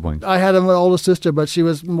older siblings? I had an older sister, but she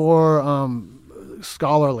was more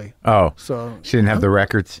scholarly. Oh. So she didn't have the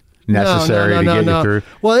records necessary to get you through?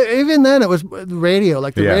 Well, even then it was radio.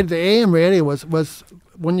 Like the radio, the AM radio was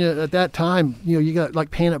when you at that time, you got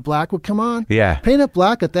like Paint It Black would come on. Yeah. Paint It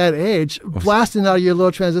Black at that age, blasting out of your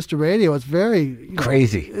little transistor radio is very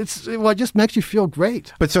crazy. It just makes you feel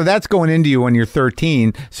great. But so that's going into you when you're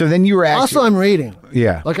 13. So then you were actually... Also, I'm reading.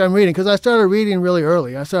 Yeah. Like I'm reading because I started reading really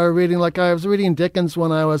early. I started reading I was reading Dickens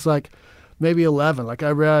when I was like maybe 11. Like I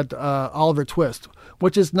read Oliver Twist,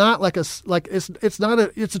 which is not like it's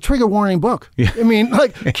a trigger warning book. Yeah. I mean,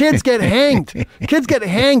 like kids get hanged. Kids get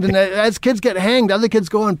hanged, and as kids get hanged, other kids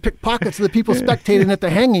go and pick pockets of the people spectating at the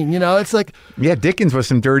hanging. You know, it's like Dickens was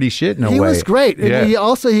some dirty shit in a way. He was great. Yeah. And he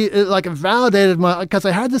validated because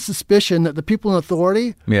I had this suspicion that the people in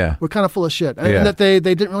authority were kind of full of shit, and that they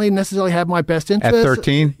didn't really necessarily have my best interest. At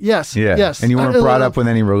 13? Yes. Yeah. Yes. And you weren't brought up with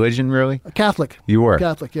any religion, really? Catholic. You were?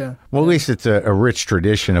 Catholic, yeah. Well, at least it's a rich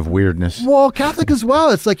tradition of weirdness. Well, Catholic as well.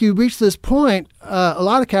 It's like you reach this point, a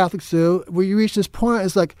lot of Catholics do, where you reach this point,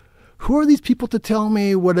 it's like, who are these people to tell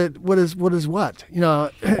me what is what? You know,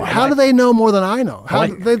 how do they know more than I know?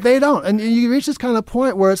 They don't. And you reach this kind of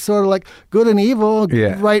point where it's sort of like good and evil,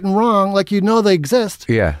 right and wrong, like they exist.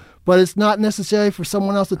 Yeah. But it's not necessary for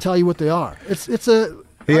someone else to tell you what they are. I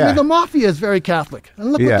mean, the mafia is very Catholic.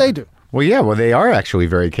 And look what they do. Well, they are actually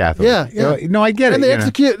very Catholic. Yeah. No, I get it. And they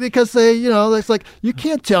execute because it's like, you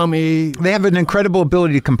can't tell me. They have an incredible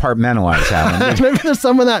ability to compartmentalize, Allan. Maybe there's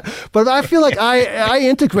some of that. But I feel like I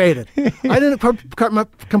integrated. I didn't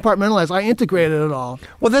compartmentalize. I integrated it all.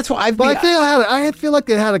 Well, that's what I feel like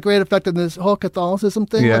it had a great effect on this whole Catholicism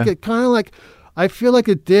thing. Yeah. Like it kind of like, I feel like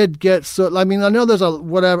it did get I mean, I know there's a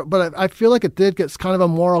whatever, but I feel like it did get kind of a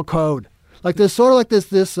moral code. Like there's sort of like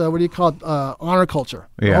this what do you call it? Honor culture.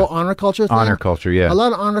 The whole honor culture thing. Honor culture, yeah. A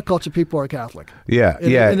lot of honor culture people are Catholic. Yeah,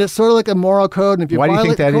 and it's sort of like a moral code. And if you Why do you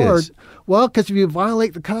think that is? Well, because if you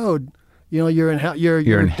violate the code, you're in hell. You're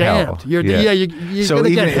in damned. hell. You're gonna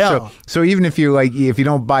get hell. So even if if you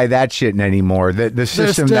don't buy that shit anymore, the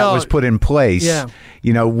system that was put in place,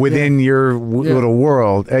 within your little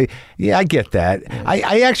world, I get that. Yeah.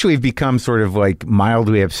 I actually have become sort of like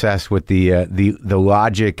mildly obsessed with the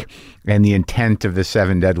logic and the intent of the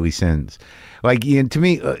 7 deadly sins. Like, to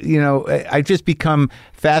me, I've just become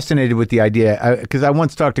fascinated with the idea, because I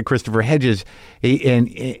once talked to Christopher Hedges, and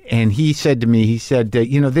he said to me,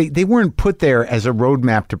 they weren't put there as a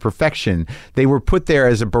roadmap to perfection. They were put there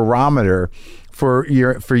as a barometer for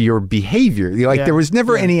your behavior. There was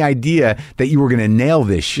never any idea that you were going to nail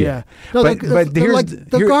this shit. Yeah. No, but here's like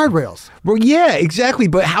the guardrails. Well, yeah, exactly.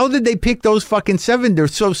 But how did they pick those fucking 7? They're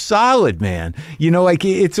so solid, man.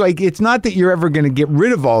 It's not that you're ever going to get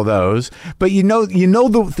rid of all those, but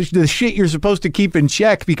the shit you're supposed to keep in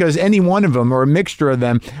check, because any one of them or a mixture of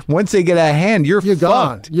them, once they get out of hand, you're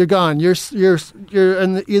gone. You're gone. You're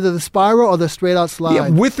in either the spiral or the straight out slide. Yeah,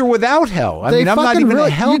 with or without hell. I'm not even a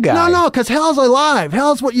hell guy. No, because hell's alive.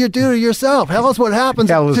 Hell's what you do to yourself. Hell's what happens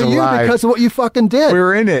to alive. you because of what you fucking did. We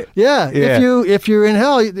were in it. Yeah. If you're in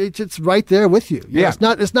hell, it's right there with you.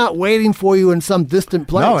 It's not waiting for you in some distant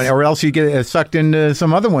place. No, or else you get sucked into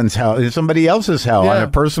some other one's hell, somebody else's hell, on a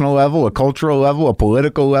personal level, a cultural level, a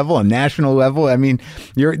political level, a national level. I mean,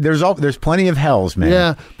 there's plenty of hells, man.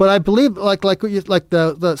 Yeah, but I believe like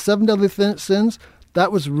the 7 deadly sins.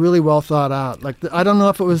 That was really well thought out. I don't know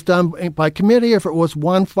if it was done by committee or if it was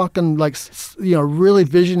one fucking really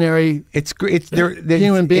visionary. It's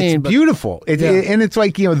human being. It's beautiful. And it's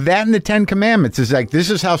like that and the 10 Commandments is like, this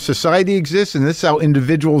is how society exists and this is how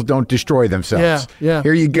individuals don't destroy themselves. Yeah.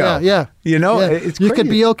 Here you go. Yeah. It's crazy. You could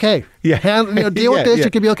be okay. Yeah. Deal with this. You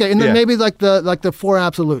could be okay. And then maybe like the 4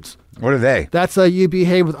 absolutes. What are they? That's you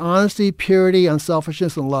behave with honesty, purity,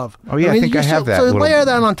 unselfishness, and love. Oh yeah, I think I have that. So layer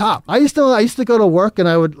that on top. I used to go to work, and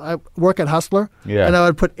I work at Hustler, and I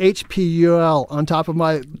would put HPUL on top of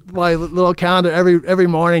my little calendar every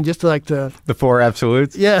morning, just to the 4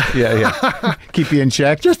 absolutes. Yeah. Keep you in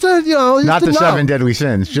check. Just to not the know. 7 deadly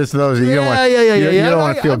sins, just those that you don't want. You don't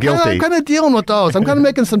want to feel guilty. I'm kind of dealing with those. I'm kind of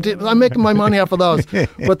making I'm making my money off of those.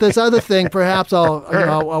 But this other thing, perhaps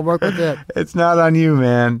I'll work with it. It's not on you,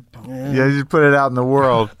 man. Yeah, just put it out in the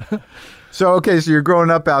world. So you're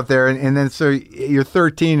growing up out there, and then so you're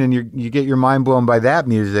 13, and you get your mind blown by that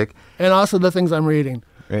music, and also the things I'm reading.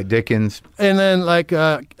 Dickens, and then I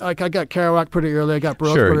got Kerouac pretty early. I got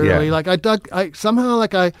Burroughs pretty early.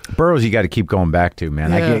 Burroughs. You got to keep going back to,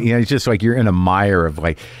 man. It's just like you're in a mire of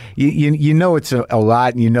it's a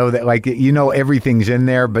lot, and that everything's in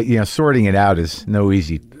there, but sorting it out is no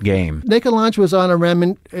easy game. Naked Lunch was on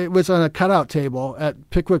a cutout table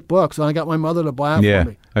at Pickwick Books, and I got my mother to buy it for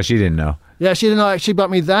me. Oh, she didn't know. Yeah, she didn't know. She bought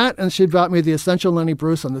me that, and she bought me the Essential Lenny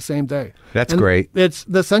Bruce on the same day. That's great. It's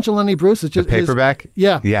the Essential Lenny Bruce. It's just the paperback.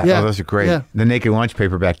 Yeah. Oh, those are great. Yeah. The Naked Lunch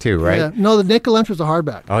paperback too, right? Yeah. No, the Naked Lunch was a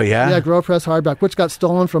hardback. Oh yeah. Yeah, Grove Press hardback, which got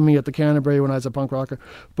stolen from me at the Canterbury when I was a punk rocker.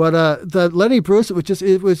 But the Lenny Bruce,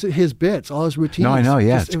 it was his bits, all his routines. No, I know.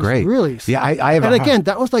 Yeah, it's great. Really. Yeah, I have. And again,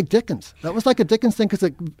 that was like Dickens. That was like a Dickens thing because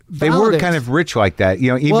they were kind of rich like that.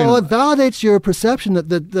 Even it validates your perception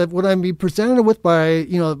that what I'm being presented with by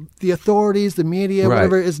the authority celebrities, the media, Right.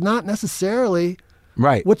 whatever, is not necessarily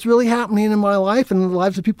Right. what's really happening in my life and the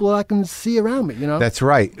lives of people that I can see around me, you know? That's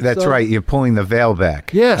right. That's So- right. You're pulling the veil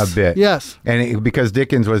back Yes, a bit. yes. And because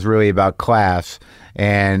Dickens was really about class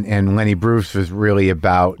and Lenny Bruce was really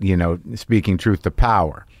about, speaking truth to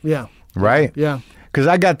power. Yeah. Right? Yeah. Because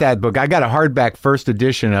I got that book. I got a hardback first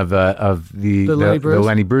edition of the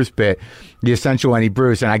Lenny Bruce bit, The Essential Lenny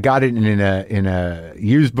Bruce, and I got it in a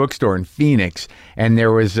used bookstore in Phoenix, and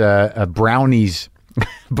there was a Brownies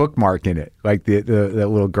bookmark in it, like the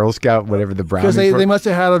little Girl Scout, whatever the Brownies Because were. they must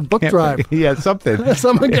have had a book drive. Yeah, something.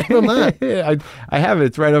 Someone gave them that. Yeah, I have it.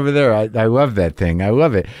 It's right over there. I love that thing. I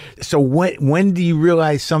love it. So when do you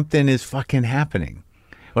realize something is fucking happening?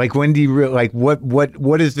 Like when do you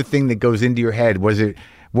what is the thing that goes into your head?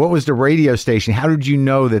 What was the radio station? How did you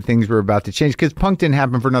know that things were about to change? Because punk didn't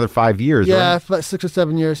happen for another 5 years. Yeah, right? about 6 or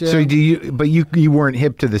 7 years. Yeah. So you weren't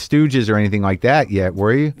hip to the Stooges or anything like that yet,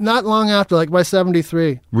 were you? Not long after, like by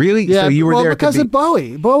 73. Really? Yeah, So you were there because of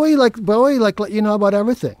Bowie. Bowie, let you know about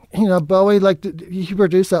everything. Bowie, he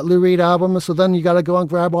produced that Lou Reed album, so then you got to go and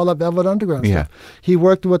grab all that Velvet Underground Yeah. stuff. He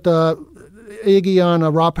worked with Iggy on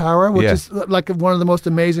Raw Power, which Yeah. is like one of the most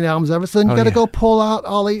amazing albums ever. So then you got to go pull out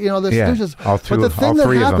all the, the Stooges. All three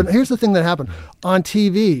of them. Here's the thing that happened on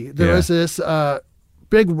TV. There was this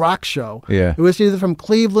big rock show. Yeah. It was either from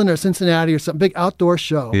Cleveland or Cincinnati or some big outdoor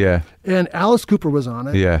show. Yeah. And Alice Cooper was on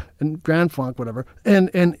it. Yeah. And Grand Funk, whatever.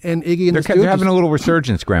 And Iggy and the Stooges. They're having a little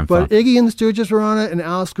resurgence, Grand But Funk. Iggy and the Stooges were on it, and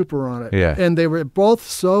Alice Cooper were on it. Yeah. And they were both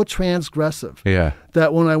so transgressive Yeah.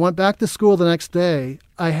 that when I went back to school the next day,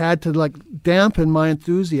 I had to dampen my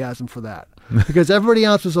enthusiasm for that. Because everybody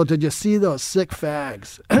else was, did you see those sick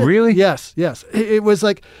fags? Really? Yes. It was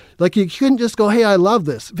like you couldn't just go, hey, I love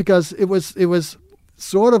this, because it was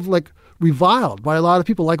sort of reviled by a lot of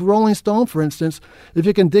people, like Rolling Stone, for instance. If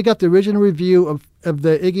you can dig up the original review of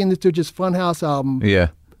the Iggy and the Stooges Funhouse album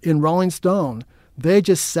in Rolling Stone, they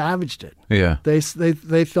just savaged it. Yeah.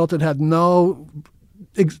 They felt it had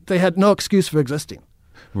they had no excuse for existing.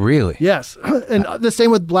 Really? Yes. And the same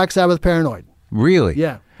with Black Sabbath Paranoid. Really?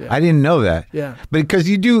 Yeah. I didn't know that. Yeah. Because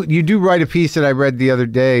you do write a piece that I read the other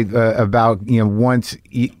day about once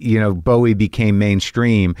Bowie became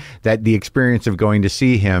mainstream, that the experience of going to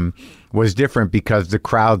see him was different because the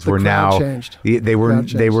crowds were now changed. They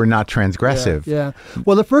were not transgressive. Yeah.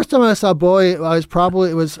 Well, the first time I saw Bowie,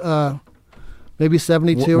 it was maybe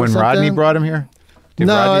 72 or something. When Rodney brought him here.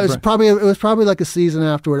 No, it was probably like a season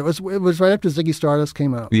afterward. It was right after Ziggy Stardust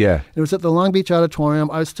came out. Yeah, it was at the Long Beach Auditorium.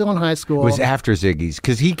 I was still in high school. It was after Ziggy's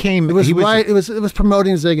because he came. It was It was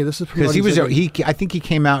promoting Ziggy. This is because he was. Ziggy. I think he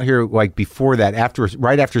came out here before that.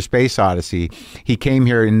 Right after Space Odyssey, he came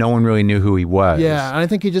here and no one really knew who he was. Yeah, and I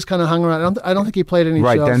think he just kind of hung around. I don't think he played any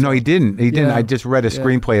shows. Right. No, he didn't. He didn't. I just read a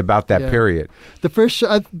screenplay about that period. The first show,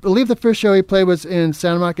 I believe the first show he played was in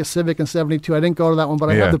Santa Monica Civic in '72. I didn't go to that one, but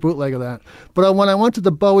I have the bootleg of that. But when I went to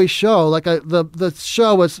the Bowie show, the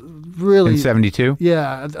show was really in '72.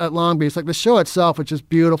 Yeah, at Long Beach. The show itself was just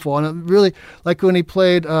beautiful, and it really when he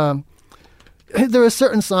played. There were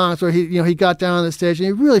certain songs where he got down on the stage and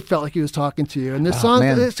he really felt like he was talking to you. And the song,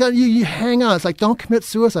 you hang on. It's like, don't commit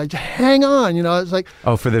suicide. Just hang on. It's like,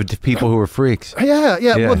 for the people who were freaks. Yeah.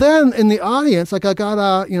 Well, then in the audience, I got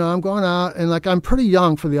out. I'm going out, and I'm pretty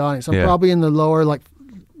young for the audience. I'm probably in the lower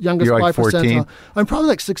youngest You're 5%. 14? I'm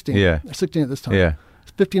probably 16. Yeah, 16 at this time. Yeah,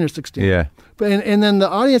 15 or 16. Yeah, but and then the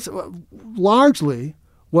audience largely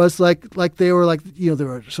was they were they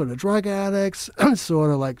were sort of drug addicts, sort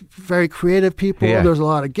of very creative people. Yeah. There was a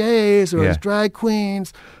lot of gays. There was drag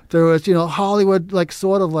queens. There was Hollywood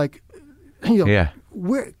sort of weird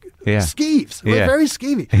skeeves. Very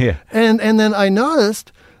skeevy. Yeah. And then I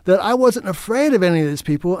noticed that I wasn't afraid of any of these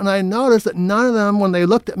people, and I noticed that none of them, when they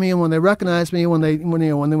looked at me and when they recognized me, when they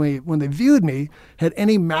viewed me, had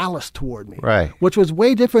any malice toward me. Right. Which was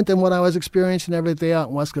way different than what I was experiencing every day out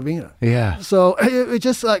in West Covina. Yeah. So it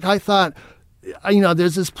just I thought,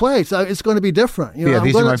 there's this place. It's going to be different.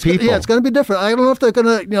 These are my people. Yeah, it's going to be different. I don't know if they're going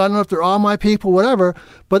to. I don't know if they're all my people, whatever.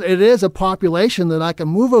 But it is a population that I can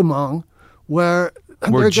move among, where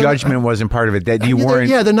judgment wasn't part of it. That you weren't.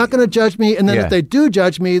 Yeah, they're not going to judge me, and then if they do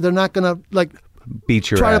judge me, they're not going to beat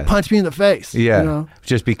your try ass. to punch me in the face. Yeah,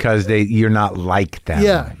 just because you're not like them.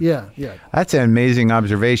 Yeah. That's an amazing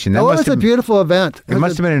observation. That was a beautiful event. It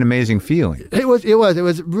must have been an amazing feeling. It was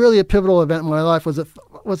really a pivotal event in my life.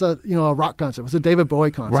 Was a rock concert. It was a David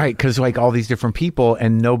Bowie concert. Right, because all these different people,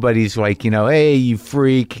 and nobody's hey, you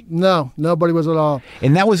freak. No, nobody was at all.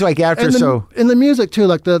 And that was after in the music too.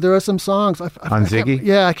 There are some songs on Ziggy.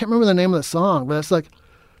 I can't remember the name of the song, but it's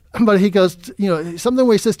but he goes, something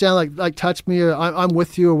where he sits down, like touch me, or I'm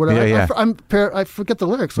with you, or whatever. Yeah, I forget the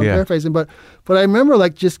lyrics, so I'm paraphrasing, but I remember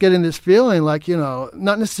like just getting this feeling like,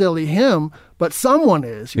 not necessarily him, but someone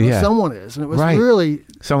is, someone is. And it was really...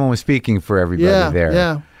 Someone was speaking for everybody there.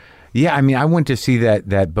 Yeah. Yeah, I mean, I went to see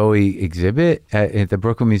that Bowie exhibit at the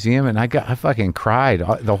Brooklyn Museum, and I fucking cried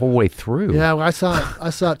the whole way through. Yeah, well, I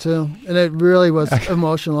saw it too, and it really was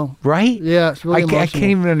emotional. Right? Yeah, it's really emotional. I can't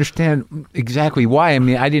even understand exactly why. I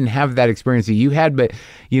mean, I didn't have that experience that you had, but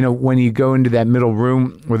when you go into that middle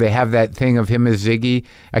room where they have that thing of him as Ziggy,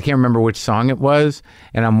 I can't remember which song it was,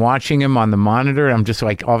 and I'm watching him on the monitor, and I'm just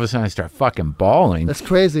like, all of a sudden I start fucking bawling. That's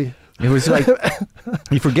crazy. It was like,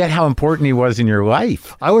 you forget how important he was in your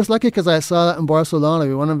life. I was lucky because I saw that in Barcelona.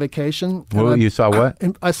 We went on vacation. Well, you saw what?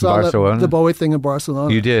 I saw the Bowie thing in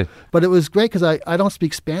Barcelona. You did? But it was great because I don't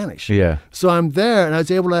speak Spanish. Yeah. So I'm there, and I was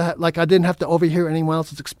able to, I didn't have to overhear anyone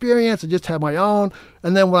else's experience. I just had my own.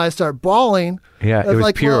 And then when I start bawling... Yeah, it was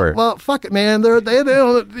like, pure. Well, fuck it, man. They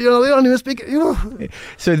don't even speak.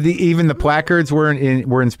 So even the placards were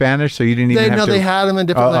in Spanish, so you didn't even have to. No, they had them in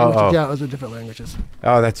different languages. Yeah, it was in different languages.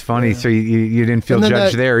 Oh, that's funny. Yeah. So you didn't feel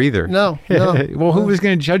judged there either. No. Well, who was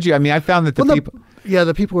going to judge you? I mean, I found that the people. Yeah,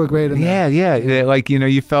 the people were great in that. Yeah. Like,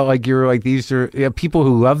 you felt like you were like, these are people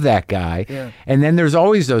who love that guy. Yeah. And then there's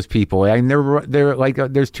always those people. I mean, they're like,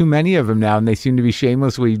 there's too many of them now, and they seem to be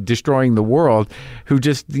shamelessly destroying the world, who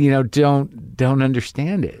just, don't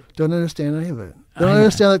understand it. Don't understand any of it. Don't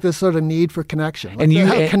understand like this sort of need for connection. Like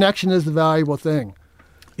how connection is the valuable thing.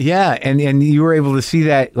 Yeah, and you were able to see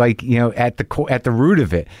that, like, at the root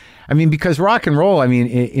of it. I mean, because rock and roll, I mean,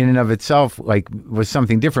 in and of itself, like, was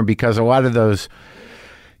something different, because a lot of those,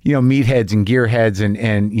 meatheads and gearheads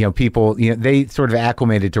and people, they sort of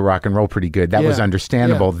acclimated to rock and roll pretty good. That was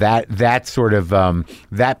understandable. Yeah. That sort of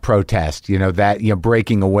that protest, that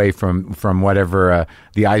breaking away from whatever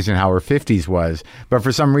the Eisenhower 50s was. But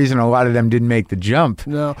for some reason, a lot of them didn't make the jump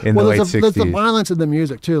in the late 60s. There's the violence in the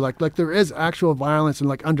music too. Like there is actual violence in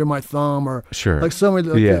like Under My Thumb or like so many.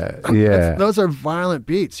 Like, those are violent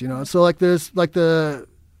beats, So like there's like the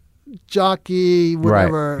jockey,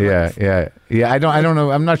 whatever. Right. Yeah. I don't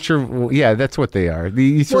know. I'm not sure. Yeah, that's what they are.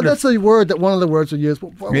 That's a word that one of the words we use.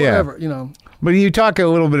 Whatever, But you talk a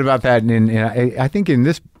little bit about that, and I think in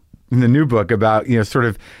the new book about sort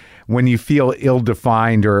of when you feel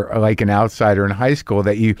ill-defined or like an outsider in high school,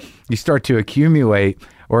 that you start to accumulate,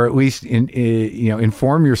 or at least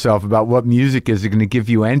inform yourself about what music is going to give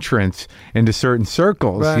you entrance into certain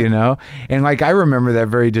circles, right. And like I remember that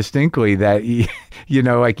very distinctly, that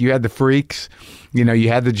like you had the freaks, you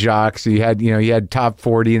had the jocks, you had top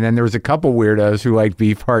 40, and then there was a couple weirdos who liked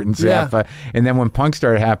Beefheart and Zappa. Yeah. And then when punk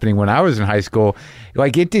started happening when I was in high school,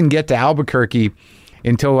 like it didn't get to Albuquerque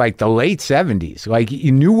until like the late 70s. Like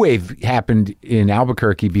new wave happened in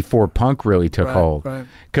Albuquerque before punk really took hold.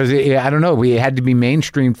 Because I don't know, we had to be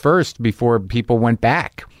mainstream first before people went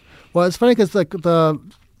back. Well, it's funny because like the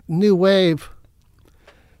new wave,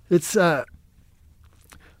 it's like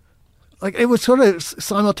it was sort of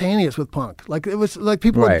simultaneous with punk. Like it was like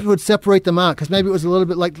people would separate them out because maybe it was a little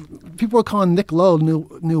bit like people were calling Nick Lowe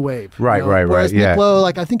new wave. Right. Whereas Nick Lowe,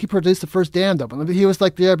 like I think he produced the first Damned album. He was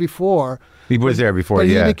like there before. He was there before, but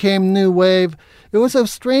he became new wave. It was a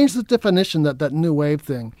strange definition, that new wave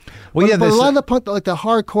thing. Well, but a lot of the punk, like the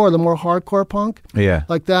more hardcore punk,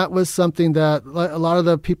 like that was something that like, a lot of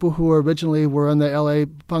the people who originally were in the LA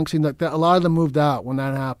punk scene, like that, a lot of them moved out when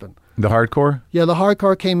that happened. The hardcore? Yeah, the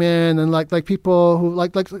hardcore came in, and like people who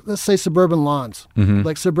like let's say Suburban Lawns. Mm-hmm.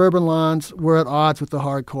 Like Suburban Lawns were at odds with the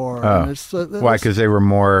hardcore. Oh. Why? Because they were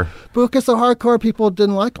more. Because the hardcore people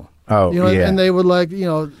didn't like them. Oh, and they would like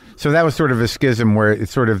So that was sort of a schism where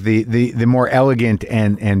it's sort of the more elegant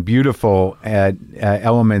and beautiful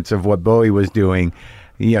elements of what Bowie was doing,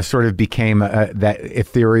 sort of became that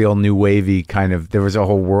ethereal new wavy kind of. There was a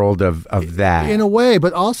whole world of that in a way,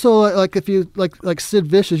 but also like if you like Sid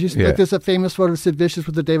Vicious, like there's a famous photo of Sid Vicious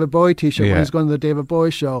with the David Bowie T-shirt when he's going to the David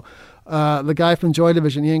Bowie show. The guy from Joy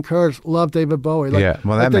Division, Ian Curtis, loved David Bowie.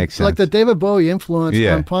 That makes sense. Like the David Bowie influence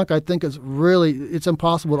on punk, I think is really, it's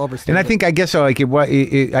impossible to overstate. And I guess like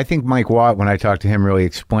I think Mike Watt, when I talked to him, really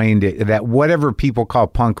explained it, that whatever people call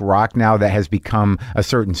punk rock now that has become a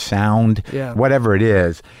certain sound, whatever it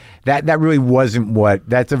is, that really wasn't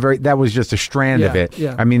that was just a strand of it.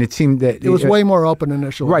 Yeah. I mean, it seemed that it was way more open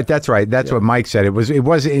initially. Right, that's right. That's what Mike said.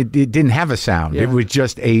 It didn't have a sound. Yeah. It was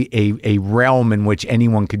just a realm in which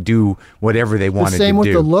anyone could do whatever they wanted to do. The same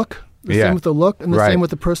with the look. Same with the look, and the same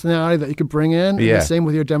with the personality that you could bring in, and the same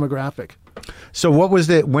with your demographic. So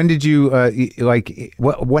when did you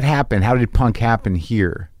what happened? How did punk happen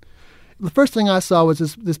here? the first thing I saw was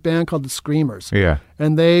this band called the Screamers. Yeah.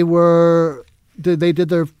 And they did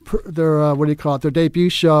their what do you call it? Their debut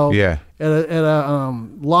show. Yeah. At a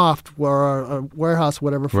loft or a warehouse,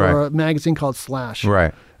 whatever, for a magazine called Slash.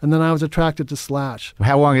 Right. And then I was attracted to Slash.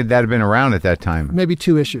 How long had that been around at that time? Maybe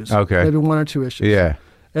 2 issues. Okay. Maybe 1 or 2 issues. Yeah.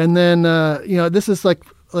 And then this is like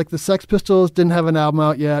the Sex Pistols didn't have an album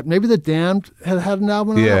out yet. Maybe the Damned had an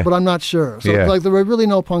album out, but I'm not sure. So there were really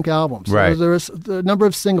no punk albums. Right. So there was a number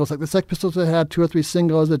of singles. Like the Sex Pistols had 2 or 3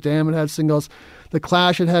 singles. The Damned had singles. The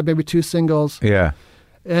Clash had maybe 2 singles. Yeah.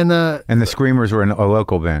 And the Screamers were a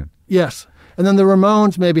local band. Yes. And then the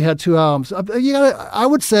Ramones maybe had 2 albums. I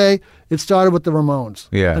would say it started with the Ramones.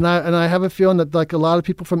 Yeah. And I have a feeling that like a lot of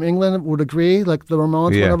people from England would agree. Like the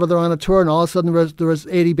Ramones, whenever they're on a tour, and all of a sudden there was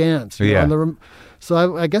 80 bands.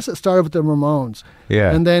 So I guess it started with the Ramones.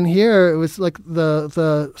 Yeah. And then here it was like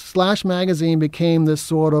the Slash magazine became this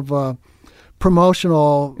sort of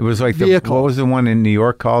promotional. It was like vehicle. What was the one in New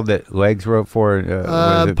York called that Legs wrote for?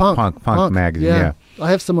 Punk magazine. Yeah. I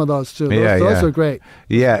have some of those too. Those are great.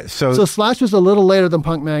 Yeah. So Slash was a little later than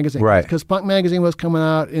Punk magazine, right? Because Punk magazine was coming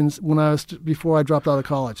out before I dropped out of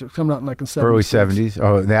college. It was coming out in like the 70s. Early 70s.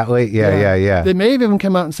 Oh, that late? Yeah. They may have even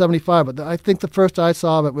come out in 75, but I think the first I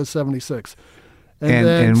saw of it was 76.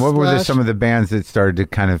 And what were some of the bands that started to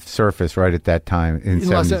kind of surface right at that time in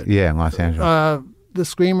 70s? In Los Angeles. The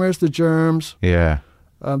Screamers, the Germs. Yeah.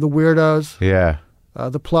 The Weirdos. Yeah.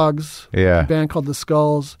 The Plugs. Yeah. A band called the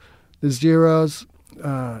Skulls. The Zeros.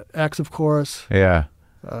 X, of course. Yeah.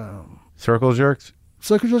 Circle Jerks?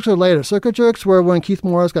 Circle Jerks are later. Circle Jerks were when Keith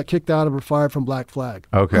Morris got kicked out or fired from Black Flag.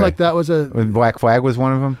 Okay. Like that was Black Flag was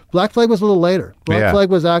one of them? Black Flag was a little later. Black Flag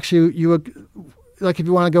was actually, like if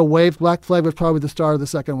you want to go wave, Black Flag was probably the start of the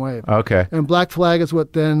second wave. Okay. And Black Flag is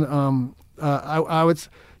what then, I would,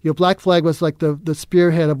 Black Flag was like the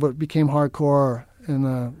spearhead of what became hardcore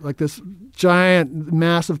and like this giant,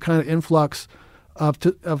 massive kind of influx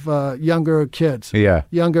of younger kids. Yeah.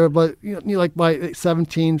 Younger, but like by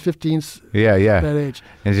 17, 15. Yeah. That age.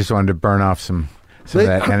 And just wanted to burn off some of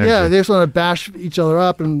that energy. Yeah, they just want to bash each other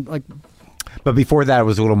up and like. But before that, it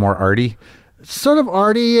was a little more arty. Sort of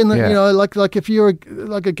arty, and like if you were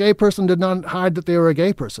like a gay person, did not hide that they were a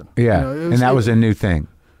gay person. Yeah, and that was a new thing.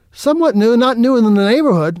 Somewhat new, not new in the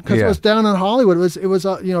neighborhood because it was down in Hollywood. It was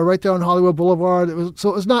right there on Hollywood Boulevard. It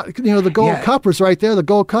was not the Gold Cup was right there. The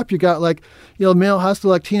Gold Cup, you got like male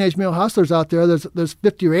hustler, like teenage male hustlers out there. There's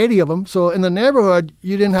 50 or 80 of them. So in the neighborhood,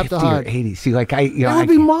 you didn't have to hide. 50 or 80. See, like it would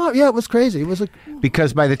be mob. Yeah, it was crazy. It was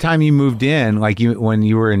because by the time you moved in, like when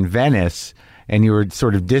you were in Venice. And you were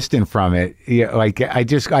sort of distant from it.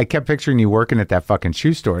 I kept picturing you working at that fucking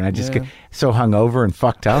shoe store, and I just get so hungover and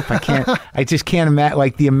fucked up. I just can't imagine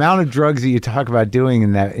like the amount of drugs that you talk about doing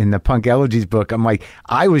in the Punk Elegies book. I'm like,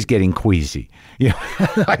 I was getting queasy.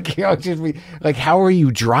 Like how are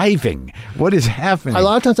you driving? What is happening? A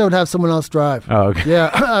lot of times I would have someone else drive. Oh, okay.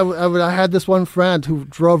 Yeah, I had this one friend who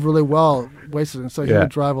drove really well, wasted, and so he would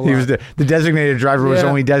drive a lot. He was the designated driver was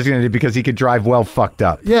only designated because he could drive well fucked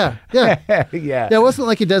up. Yeah. Yeah. Yeah, it wasn't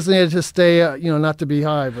like he designated to stay, not to be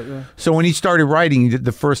high. But So when you started writing,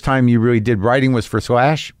 the first time you really did writing was for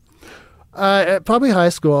Slash? Probably high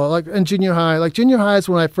school, like in junior high. Like junior high is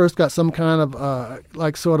when I first got some kind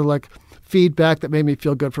of feedback that made me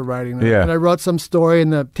feel good for writing. Yeah. And I wrote some story,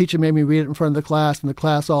 and the teacher made me read it in front of the class, and the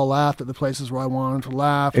class all laughed at the places where I wanted to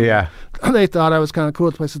laugh. Yeah. They thought I was kind of cool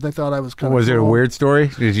at the places they thought I was kind of cool. Was it a weird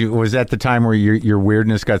story? Was that the time where your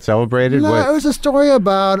weirdness got celebrated? No, it was a story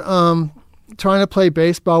about trying to play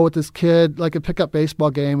baseball with this kid, like a pickup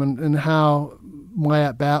baseball game, and how my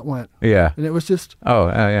at bat went. Yeah. And it was just. Oh,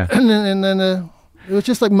 yeah. And then it was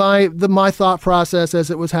just like my thought process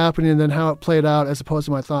as it was happening, and then how it played out as opposed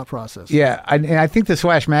to my thought process. Yeah, and I think the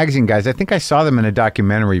Slash magazine guys, I think I saw them in a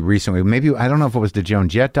documentary recently. Maybe, I don't know if it was the Joan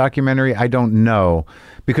Jett documentary. I don't know.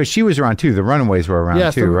 Because she was around too. The Runaways were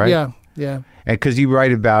around too, right? Yeah. And because you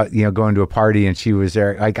write about, going to a party and she was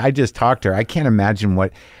there. Like, I just talked to her. I can't imagine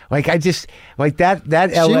what, like, I just, like that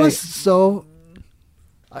LA. She was so,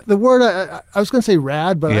 the word, I was going to say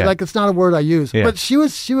rad, but it's not a word I use. Yeah. But she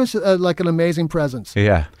was like an amazing presence.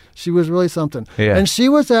 Yeah. She was really something. Yeah. And she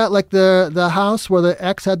was at like the house where the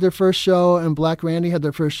X had their first show and Black Randy had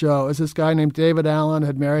their first show. It was this guy named David Allan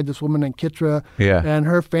had married this woman named Kitra. Yeah. And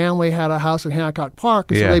her family had a house in Hancock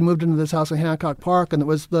Park. And so they moved into this house in Hancock Park, and it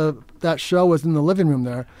was that show was in the living room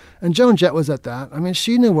there. And Joan Jett was at that. I mean,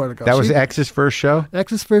 she knew where to go. That was X's first show?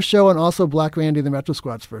 X's first show, and also Black Randy, the Metro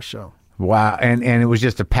Squad's first show. Wow, and it was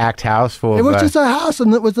just a packed house full of... It was just a house,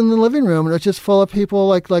 and it was in the living room, and it was just full of people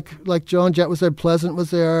like Joan Jett was there, Pleasant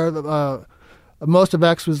was there, Most of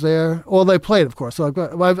X was there. Well, they played, of course. So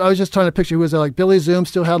I was just trying to picture who was there. Like Billy Zoom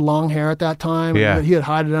still had long hair at that time. Yeah. He had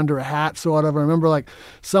hid it under a hat, sort of. I remember like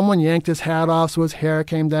someone yanked his hat off so his hair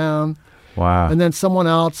came down. Wow. And then someone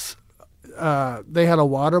else, they had a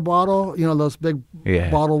water bottle, those big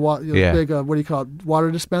bottle, what do you call it, water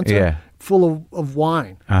dispenser, full of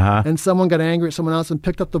wine. And someone got angry at someone else and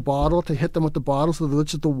picked up the bottle to hit them with the bottle, so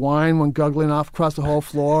the wine went guggling off across the whole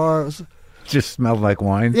floor. It was, just smelled like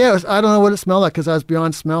wine. Yeah, I don't know what it smelled like because I was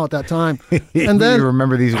beyond smell at that time. And then you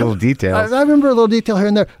remember these little details. I remember a little detail here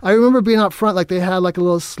and there. I remember being out front, like they had like a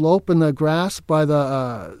little slope in the grass by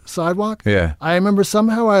the sidewalk. Yeah. I remember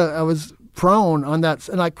somehow I was prone on that,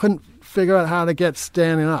 and I couldn't figure out how to get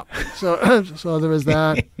standing up. So so there was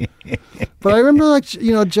that. But I remember like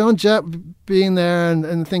Joan Jett being there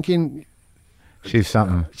and thinking, she's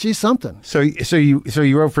something. She's something. So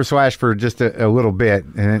you wrote for Slash for just a little bit,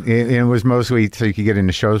 and it was mostly so you could get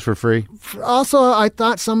into shows for free. Also, I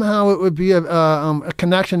thought somehow it would be a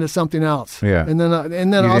connection to something else. Yeah. And then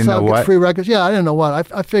You also I'd what? get free records. Yeah, I didn't know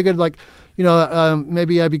what. I figured like,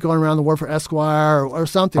 maybe I'd be going around the world for Esquire or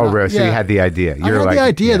something. Oh, really? So you had the idea. I had the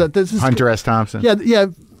idea that this is Hunter S. Thompson. Yeah.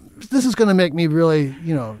 This is going to make me really,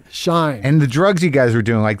 shine. And the drugs you guys were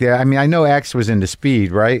doing, like that. I mean, I know X was into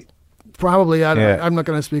speed, right? Probably. I'm not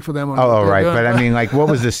going to speak for them. Right. But I mean, like, what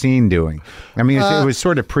was the scene doing? I mean, it was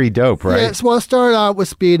sort of pre-dope, right? Yeah, well, it started out with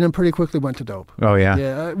speed and pretty quickly went to dope. Oh, yeah?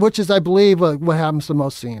 Yeah, which is, I believe, what happens to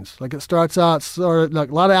most scenes. Like, it starts out sort of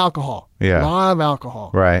like a lot of alcohol. Yeah. A lot of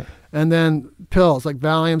alcohol. Right. And then pills, like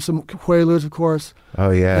Valium, some Quaaludes, of course.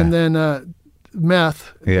 Oh, yeah. And then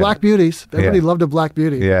meth, Yeah. Black Beauties. Everybody loved a Black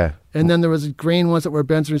Beauty. Yeah. And then there was green ones that were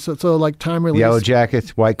benzoate, so like time release. Yellow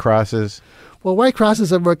Jackets, White Crosses. Well, White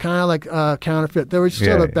Crosses were kind of like counterfeit. They were just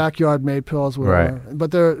sort of backyard made pills, whatever. Right.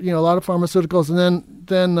 But there, a lot of pharmaceuticals,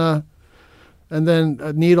 and then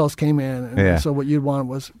needles came in. And so what you'd want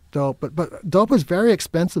was dope. But dope was very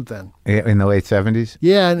expensive then. In the late 70s?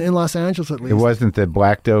 Yeah, in Los Angeles at least. It wasn't the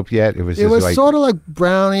black dope yet? It was like, sort of like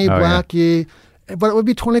brownie, Oh, blackie. But it would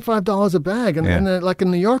be $25 a bag. And, Yeah. and like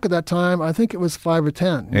in New York at that time, I think it was $5 or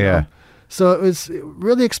 $10. you Yeah. know? So it was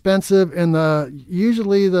really expensive, and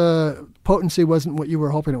usually the potency wasn't what you were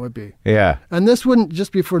hoping it would be. Yeah. And this wouldn't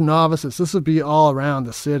just be for novices. This would be all around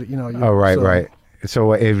the city. Right.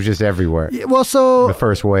 So it was just everywhere. Yeah, well, so The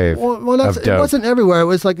first wave of it dope. wasn't everywhere. It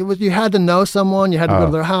was like you had to know someone. You had to go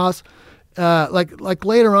to their house. Like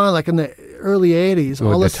later on, like in the early '80s,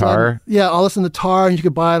 all of a sudden, all of a sudden the tar, and you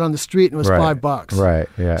could buy it on the street, and it was $5. Right.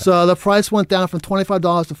 Yeah. So the price went down from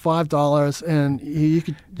 $25 to $5, and you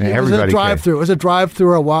could. It was a drive-through. It was a drive-through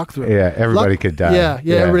or a walk-through. Yeah, everybody could die.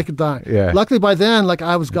 Yeah, everybody could die. Yeah. Luckily, by then, like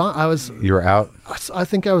I was gone. You were out. I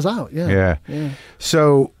think I was out. Yeah.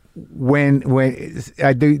 So when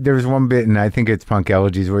I do, there was one bit, and I think it's Punk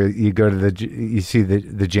Elegies, where you go to you see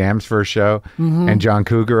the Jams first show, and John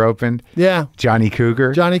Cougar opened. Yeah. Johnny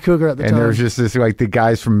Cougar at the time. And there was just this, like, the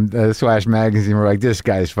guys from Slash magazine were like, this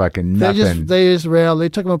guy's fucking nothing. They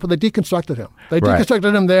took him up, they deconstructed him. They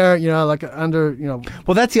deconstructed him there, like under,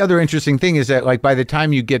 Well, that's the other interesting thing is that, like, by the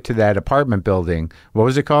time you get to that apartment building, what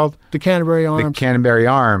was it called? The Canterbury Arms. The Canterbury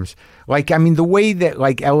Arms. Like, I mean, the way that,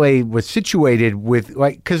 like, L.A. was situated with,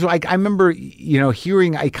 like, because, like, I remember,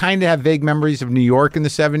 hearing, I kind of have vague memories of New York in the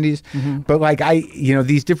 70s, but, like,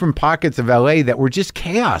 these different pockets of L.A. that were just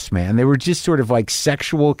chaos, man. They were just sort of like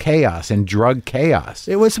sexual chaos and drug chaos.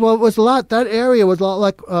 It was a lot, that area was a lot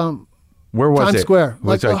like, where was Times it? Square,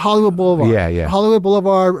 like Hollywood Boulevard. Yeah. Hollywood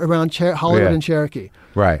Boulevard around Hollywood and Cherokee.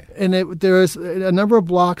 Right. And there was a number of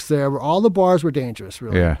blocks there where all the bars were dangerous,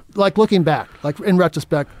 really. Yeah. Like looking back, like in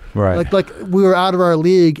retrospect. Right. Like we were out of our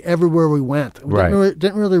league everywhere we went. We Right.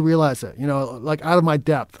 didn't really realize it, like out of my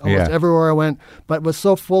depth almost everywhere I went, but was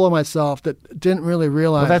so full of myself that didn't really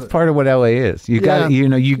realize Well, that's part of what LA is. You got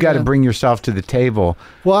to bring yourself to the table.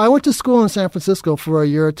 Well, I went to school in San Francisco for a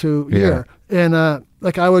year or two and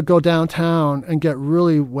like I would go downtown and get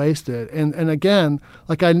really wasted, and again,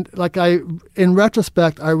 like I in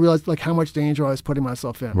retrospect, I realized like how much danger I was putting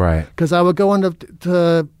myself in. Right. Because I would go into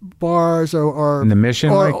to bars or in the Mission,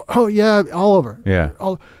 all over. Yeah.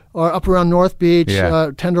 Or up around North Beach,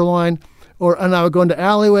 Tenderloin. And I would go into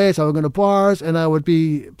alleyways, I would go into bars, and I would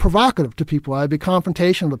be provocative to people. I'd be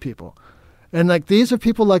confrontational to people. And like these are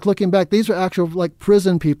people, like looking back, these are actual like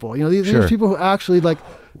prison people. These are people who actually like.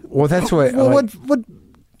 Well, that's what would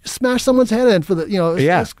smash someone's head in for the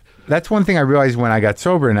That's one thing I realized when I got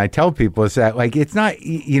sober, and I tell people is that like it's not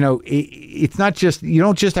it's not just, you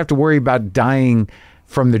don't just have to worry about dying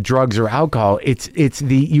from the drugs or alcohol. It's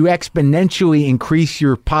you exponentially increase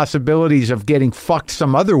your possibilities of getting fucked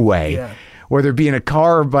some other way. Yeah. or there being a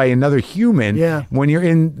car by another human when you're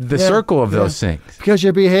in the circle of those things. Because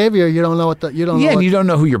your behavior, you don't know what you don't know. Yeah, and you don't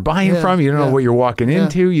know who you're buying from. You don't know what you're walking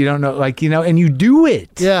into. You don't know, and you do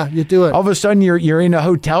it. Yeah, you do it. All of a sudden, you're in a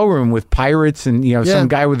hotel room with pirates and some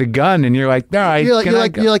guy with a gun, and you're like, all right,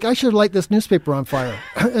 you're like, I should light this newspaper on fire,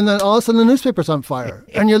 and then all of a sudden the newspaper's on fire,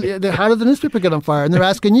 and how did the newspaper get on fire? And they're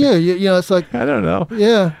asking you. It's like, I don't know.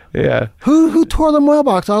 Yeah. Yeah. Who tore the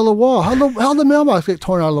mailbox out of the wall? How did the mailbox get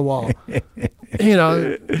torn out of the wall?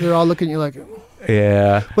 They're all looking at you like.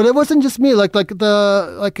 Yeah. But it wasn't just me.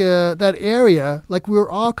 That area, we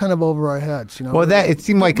were all kind of over our heads. Well, it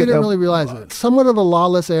seemed like we didn't really realize it. Somewhat of a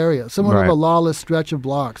lawless area. Somewhat of a lawless stretch of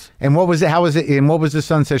blocks. And what was it? How was it? And what was the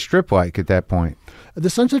Sunset Strip like at that point? The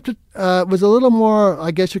Sunset Strip was a little more,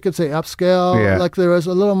 I guess you could say, upscale. Yeah. There was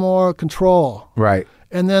a little more control. Right.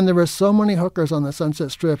 And then there were so many hookers on the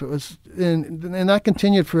Sunset Strip. It was, and that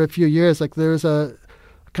continued for a few years. There was a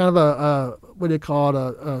kind of a what do you call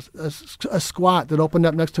it? A squat that opened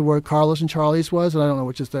up next to where Carlos and Charlie's was, and I don't know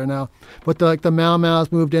which is there now. But the Mau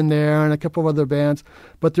Mau's moved in there, and a couple of other bands.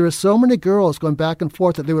 But there were so many girls going back and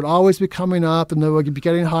forth that they would always be coming up, and they would be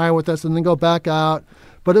getting high with us, and then go back out.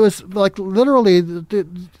 But it was literally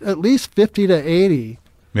at least 50 to 80.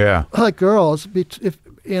 Yeah. Girls,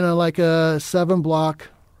 in a 7-block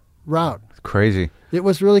route. It's crazy. It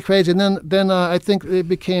was really crazy. And then I think it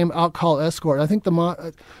became alcohol escort. I think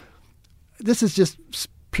this is just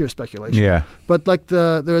pure speculation. Yeah. But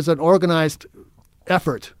there was an organized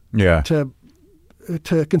effort. Yeah. To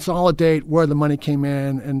consolidate where the money came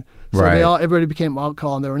in, and so everybody became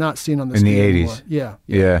alcohol, and they were not seen on the street in the anymore.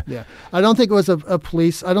 80s. Yeah. I don't think it was a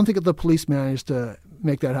police. I don't think the police managed to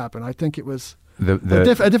make that happen. I think it was a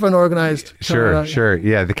different organized. Sure.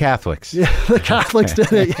 Yeah, the Catholics. Yeah, the Catholics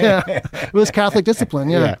did it. Yeah, it was Catholic discipline.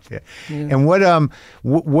 Yeah. And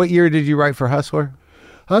what year did you write for Hustler?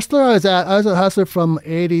 Hustler, I was a Hustler from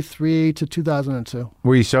 '83 to 2002.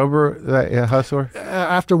 Were you sober at Hustler?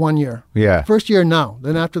 After 1 year. Yeah. First year, no.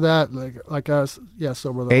 Then after that, I was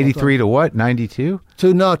sober. 83 to what? 92?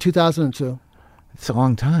 2002. It's a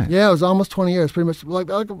long time. Yeah, it was almost 20 years. Pretty much when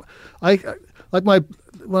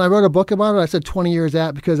I wrote a book about it, I said 20 years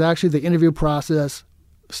because actually the interview process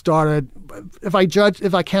started. If I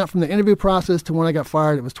count from the interview process to when I got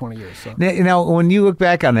fired, it was 20 years. So. Now, when you look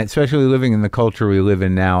back on it, especially living in the culture we live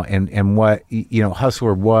in now, and what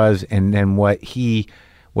Hustler was, and then what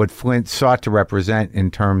Flint sought to represent in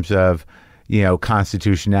terms of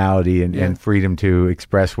constitutionality and freedom to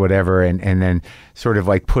express whatever, and then sort of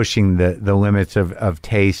pushing the limits of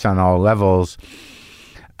taste on all levels.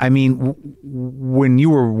 I mean, when you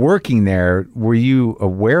were working there, were you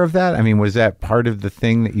aware of that? I mean, was that part of the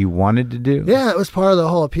thing that you wanted to do? Yeah, it was part of the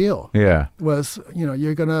whole appeal. Yeah. Was,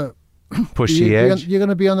 you're going to push the edge. You're going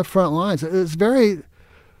to be on the front lines. It was very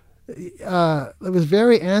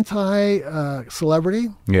anti-celebrity.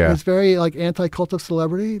 Yeah. It was very anti-cult of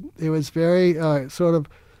celebrity. It was very sort of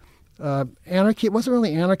anarchy. It wasn't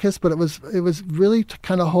really anarchist, but it was really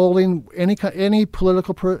kind of holding any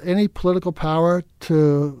political power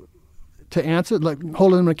to answer,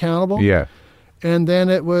 holding them accountable. Yeah. And then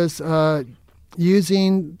it was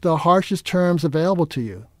using the harshest terms available to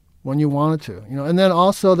you when you wanted to. And then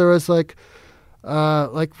also there was with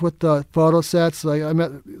the photo sets,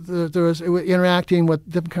 there was interacting with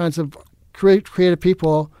different kinds of creative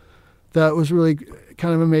people that was really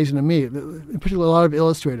kind of amazing to me. In particular, a lot of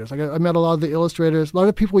illustrators. I met a lot of the illustrators. A lot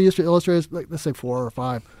of people who used to illustrators, let's say 4 or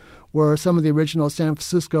 5, were some of the original San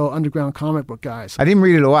Francisco underground comic book guys. I didn't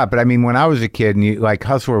read it a lot, but I mean, when I was a kid, and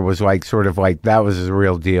Hustler was that was a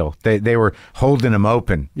real deal. They were holding them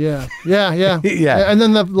open. Yeah. Yeah. And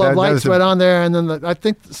then the lights right on there, and then I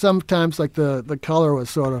think sometimes the color was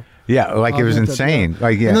sort of. Yeah, it was insane.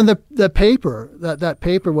 And then the paper, that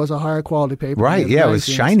paper was a higher quality paper. Right, yeah, it was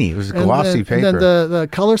shiny. It was a glossy paper. And then the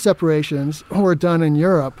color separations were done in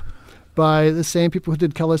Europe by the same people who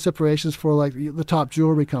did color separations for the top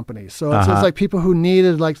jewelry companies. So it's like people who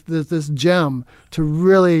needed this gem to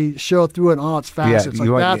really show through it in all its facets.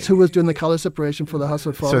 That's who was doing the color separation for the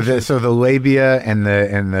Hustler photo. So the labia and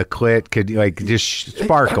the clit could just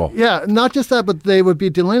sparkle. Yeah, not just that, but they would be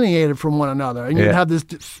delineated from one another, and you'd have this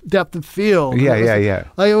depth of field. Yeah. It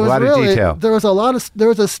was a lot of detail. There was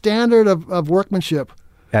a standard of workmanship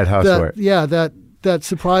at Hustler. That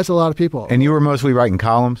surprised a lot of people. And you were mostly writing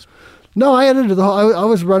columns? No, I edited the whole. I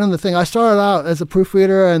was running the thing. I started out as a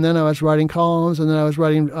proofreader, and then I was writing columns, and then I was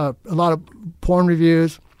writing a lot of porn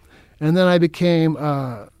reviews, and then I became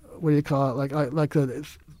what do you call it? Like the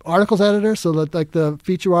articles editor. So the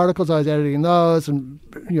feature articles, I was editing those, and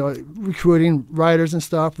recruiting writers and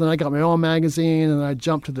stuff. Then I got my own magazine, and I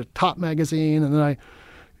jumped to the Top magazine, and then I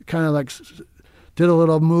kind of did a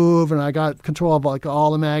little move, and I got control of like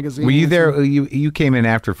all the magazines. Were you there? You came in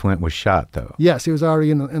after Flint was shot, though. Yes, he was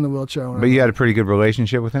already in the wheelchair. But you had a pretty good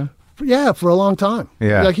relationship with him? Yeah, for a long time.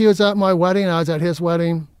 Yeah. Like he was at my wedding, I was at his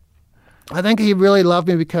wedding. I think he really loved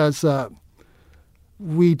me because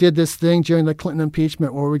we did this thing during the Clinton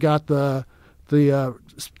impeachment where we got the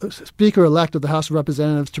Speaker-elect of the House of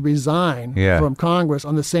Representatives to resign from Congress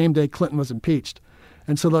on the same day Clinton was impeached.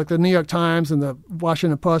 And so like the New York Times and the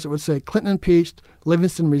Washington Post, it would say, Clinton impeached,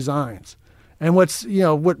 Livingston resigns. And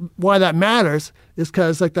why that matters is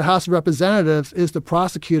because like the House of Representatives is the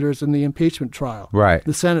prosecutors in the impeachment trial. Right.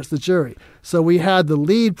 The Senate's the jury. So we had the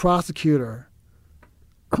lead prosecutor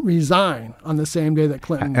resign on the same day that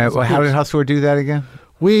Clinton was impeached. How did Hustler do that again?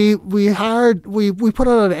 We put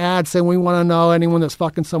out an ad saying we want to know anyone that's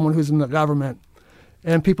fucking someone who's in the government.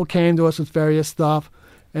 And people came to us with various stuff.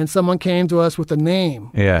 And someone came to us with a name.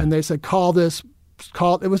 Yeah. And they said, it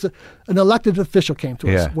was an elected official came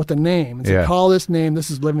to us with a name and said, call this name. This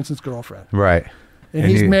is Livingston's girlfriend. Right. And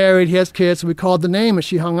he's married. He has kids. So we called the name, and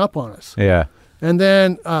she hung up on us. Yeah. And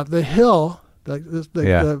then The Hill,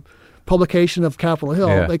 the publication of Capitol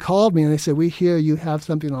Hill, they called me and they said, we hear you have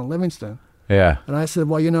something on Livingston. Yeah. And I said,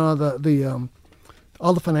 well,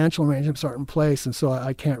 all the financial arrangements are in place, and so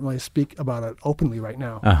I can't really speak about it openly right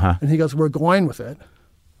now. Uh-huh. And he goes, we're going with it.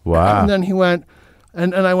 Wow. And then he went.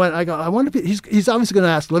 And I wonder if he's obviously going to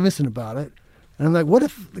ask Livingston about it. And I'm like, what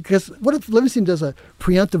if Livingston does a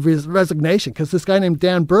preemptive resignation? Because this guy named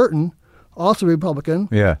Dan Burton, also Republican,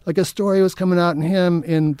 like a story was coming out in him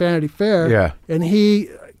in Vanity Fair, and he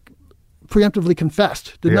preemptively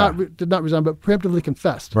confessed, did not resign, but preemptively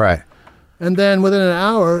confessed. Right. And then within an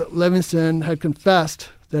hour, Livingston had confessed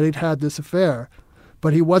that he'd had this affair,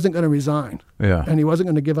 but he wasn't going to resign. Yeah. And he wasn't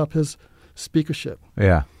going to give up his speakership.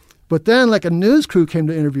 Yeah. But then, like, a news crew came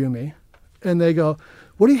to interview me, and they go,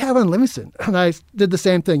 what do you have on Livingston? And I did the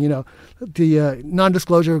same thing, the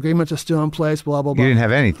non-disclosure agreements are still in place, blah, blah, blah. You didn't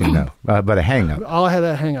have anything, though, but a hang-up. All I had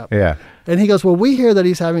a hang-up. Yeah. And he goes, well, we hear that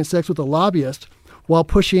he's having sex with a lobbyist while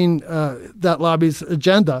pushing that lobby's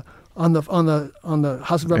agenda on the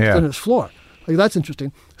House of Representatives floor. Like, that's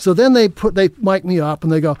interesting. So then they mic me up,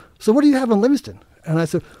 and they go, so what do you have on Livingston? And I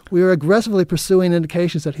said, we are aggressively pursuing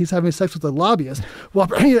indications that he's having sex with a lobbyist.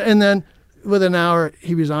 And then within an hour,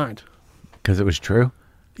 he resigned. Because it was true?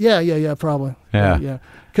 Yeah, probably. Yeah.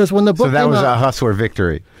 Because when the book So that was a Hustler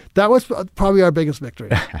victory. That was probably our biggest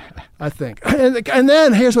victory, I think. And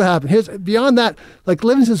then here's what happened. Beyond that, like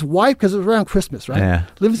Livingston's wife, because it was around Christmas, right? Yeah.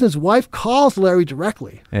 Livingston's wife calls Larry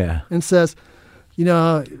directly and says,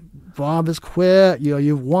 Bob has quit.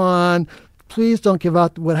 You've won. Please don't give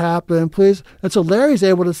out what happened, please. And so Larry's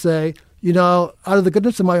able to say, out of the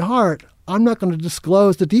goodness of my heart, I'm not going to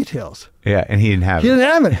disclose the details. Yeah, and he didn't have it. He didn't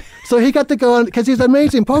have it. So he got to go on, because he's an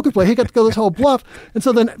amazing poker player, he got to go this whole bluff. And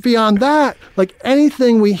so then beyond that, like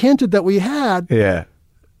anything we hinted that we had, they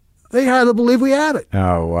had to believe we had it.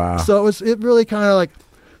 Oh, wow. So it really kind of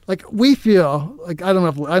like we feel, like, I don't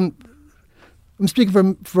know if I'm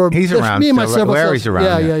speaking for he's around. Me and my several Larry's self,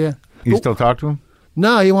 around. Yeah. You still talk to him?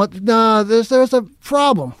 No, there's a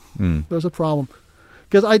problem. There's a problem.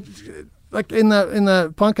 Because like in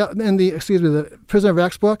the Prisoner of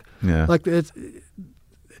X book, like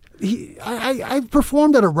I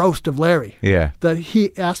performed at a roast of Larry. Yeah. That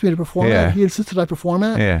he asked me to perform at. He insisted I perform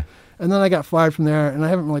at. Yeah. And then I got fired from there, and I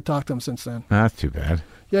haven't really talked to him since then. That's too bad.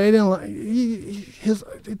 Yeah, he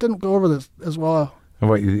didn't go over this as well.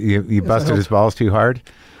 What, you busted his balls too hard?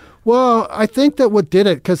 Well, I think that what did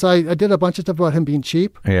it, because I did a bunch of stuff about him being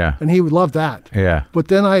cheap. Yeah. And he would love that. Yeah. But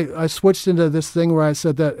then I switched into this thing where I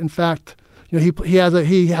said that, in fact, he has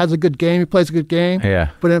a good game. He plays a good game.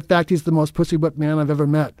 Yeah. But in fact, he's the most pussy-whipped man I've ever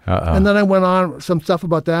met. Uh-oh. And then I went on some stuff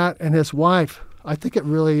about that, and his wife, I think it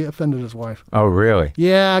really offended his wife. Oh, really?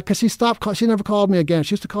 Yeah, because she never called me again.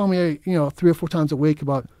 She used to call me, 3 or 4 times a week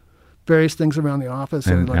about various things around the office.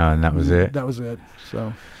 And that was it? That was it.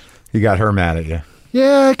 So. You got her mad at you.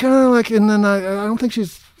 Yeah, kind of like, and then I don't think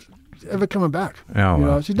she's ever coming back. Oh,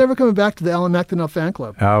 well. She's never coming back to the Allan MacDonell fan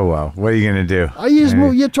club. Oh, well. What are you going to do?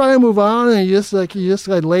 You try and move on, and you just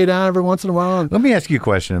lay down every once in a while. Let me ask you a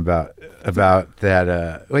question about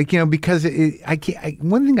that. Because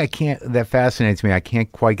one thing that fascinates me, I can't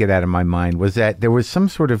quite get out of my mind, was that there was some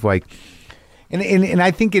sort of like, and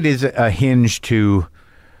I think it is a hinge to,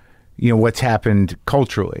 what's happened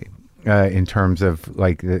culturally. In terms of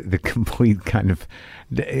like the complete kind of,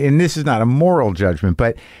 and this is not a moral judgment,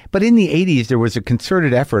 but in the 80s there was a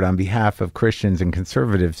concerted effort on behalf of Christians and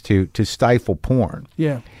conservatives to stifle porn.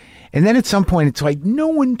 Yeah. And then at some point it's like no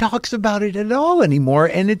one talks about it at all anymore,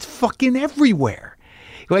 and it's fucking everywhere.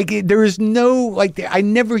 Like there is no I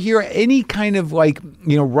never hear any kind of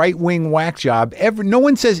right wing whack job ever. No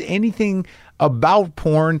one says anything about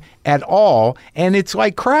porn at all, and it's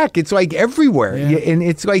like crack. It's like everywhere, and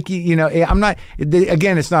it's like I'm not.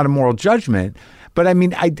 Again, it's not a moral judgment. But I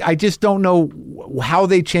mean, I just don't know how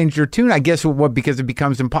they changed their tune. I guess because it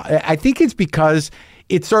becomes impossible. I think it's because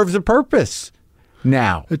it serves a purpose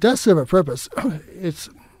now. It does serve a purpose. It's,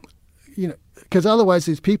 because otherwise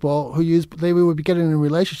these people they would be getting in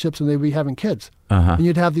relationships and they'd be having kids. And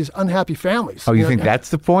you'd have these unhappy families. Oh, you think that's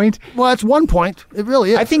the point? Well, that's one point. It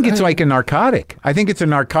really is. I think it's like a narcotic. I think it's a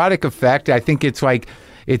narcotic effect. I think it's like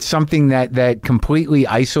it's something that completely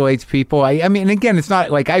isolates people. I mean, again, it's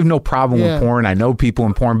not like I have no problem with porn. I know people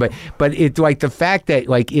in porn, but it's like the fact that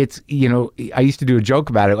it's I used to do a joke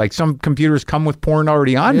about it. Like some computers come with porn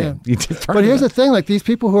already on it. You just but here's the thing: like these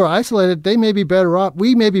people who are isolated, they may be better off.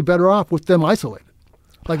 We may be better off with them isolated.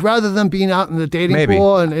 Like rather than being out in the dating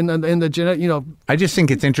pool and in the genetic, I just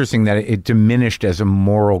think it's interesting that it diminished as a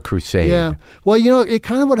moral crusade. Yeah. Well, it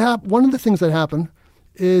kind of what happened. One of the things that happened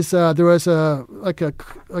is there was a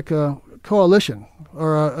coalition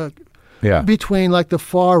or between like the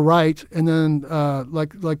far right and then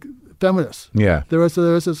like feminists. Yeah. There was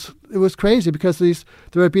this. It was crazy because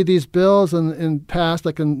there would be these bills in passed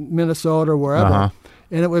like in Minnesota or wherever,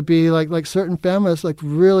 and it would be like certain feminists like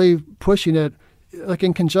really pushing it. Like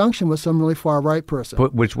in conjunction with some really far right person.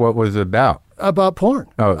 What was it about? About porn.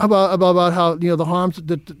 Oh. About how the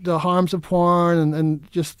harms of porn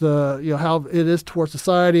and just the how it is towards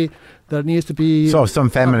society that it needs to be. So some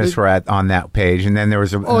feminists were on that page, and then there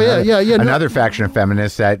was another faction of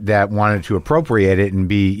feminists that wanted to appropriate it and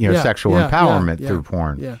be sexual empowerment through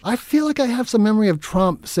porn. Yeah, I feel like I have some memory of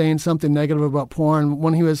Trump saying something negative about porn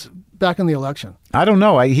when he was back in the election. I don't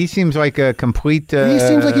know. He seems like a complete... he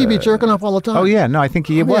seems like he'd be jerking off all the time. Oh, yeah. No, I think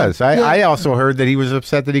he was. I also heard that he was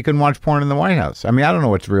upset that he couldn't watch porn in the White House. I mean, I don't know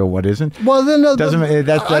what's real, what isn't. Well, then...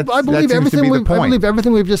 I believe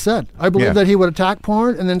everything we've just said. I believe that he would attack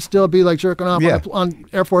porn and then still be like jerking off on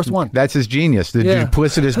Air Force One. That's his genius, the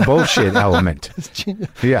duplicitous bullshit element. His genius.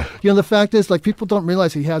 Yeah. The fact is, like, people don't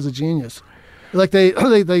realize he has a genius. Like, they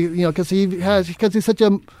because he's such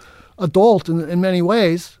a... adult in many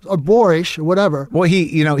ways, or boorish, or whatever. Well,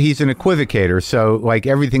 he's an equivocator, so like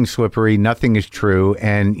everything's slippery, nothing is true,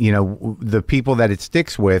 and the people that it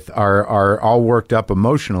sticks with are all worked up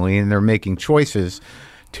emotionally, and they're making choices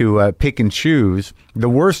to pick and choose the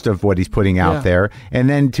worst of what he's putting out there, and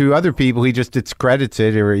then to other people he just discredits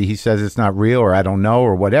it, or he says it's not real, or I don't know,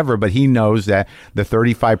 or whatever. But he knows that the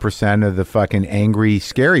 35% of the fucking angry,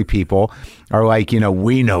 scary people are like,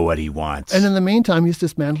 we know what he wants. And in the meantime, he's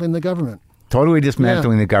dismantling the government. Totally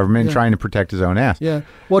dismantling the government and trying to protect his own ass. Yeah.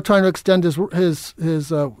 Well, trying to extend his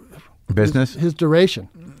business, his duration,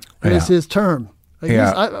 his term.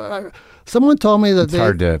 Someone told me that it's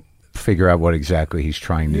hard to figure out what exactly he's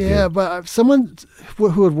trying to do. Yeah, but someone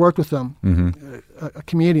who had worked with him, a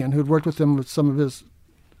comedian who had worked with him with some of his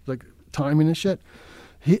like timing and shit,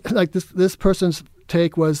 this person's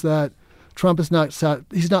take was that Trump is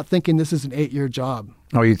he's not thinking this is an 8-year job.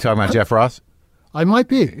 Oh, you talking about Jeff Ross? I might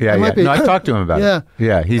be. Yeah, might be. No, I talked to him about it.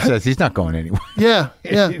 Yeah, he says he's not going anywhere. Yeah.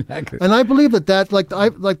 And I believe that that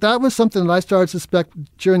was something that I started to suspect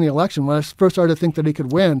during the election when I first started to think that he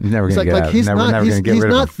could win. He's never going to get out. He's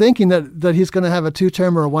not thinking that he's going to have a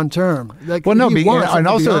 2-term or a 1-term. Like, well, no, and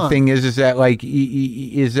also the thing is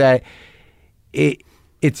that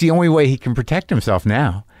it's the only way he can protect himself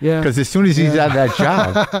now. Yeah. Because as soon as he's out of that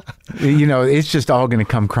job, it's just all going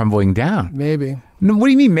to come crumbling down. Maybe. No, what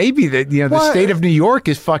do you mean? Maybe the state of New York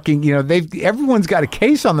is fucking. Everyone's got a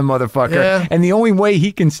case on the motherfucker, and the only way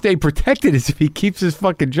he can stay protected is if he keeps his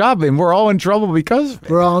fucking job, and we're all in trouble because of it.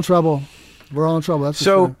 We're all in trouble. That's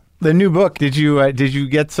so. For sure. The new book. Did you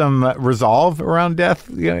get some resolve around death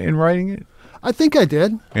in writing it? I think I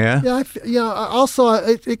did. Yeah. Yeah. Also,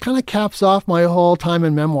 it kind of caps off my whole time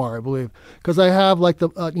in memoir, I believe, because I have like the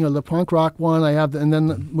the punk rock one. I have and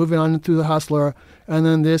then moving on through the hustler, and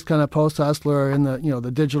then this kind of post hustler in the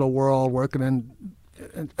the digital world, working and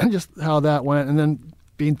just how that went, and then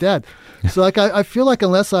being dead. So like I feel like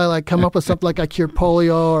unless I like come up with something like I cured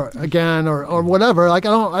polio or whatever, like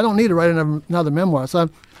I don't need to write another memoir. So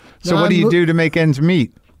what do you do to make ends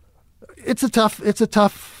meet? It's a tough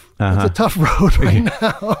road right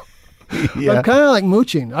now. I'm kind of like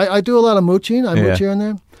mooching. I do a lot of mooching. I mooch here and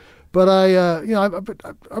there, but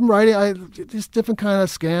I'm writing. Just different kind of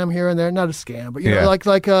scam here and there. Not a scam, but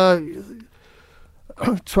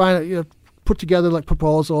trying to put together like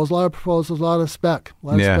proposals. A lot of spec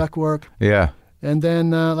work. Yeah. And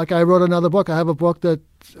then, like I wrote another book. I have a book that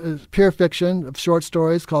is pure fiction of short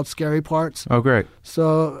stories called Scary Parts. Oh, great.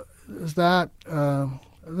 So is that. Then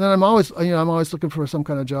I'm always looking for some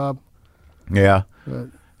kind of job. Yeah. But,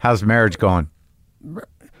 how's marriage going?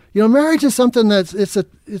 Marriage is something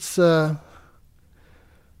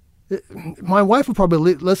my wife would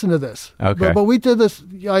probably listen to this. Okay. But we did this.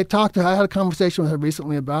 I had a conversation with her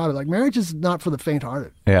recently about it. Like, marriage is not for the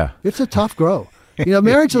faint-hearted. Yeah. It's a tough grow.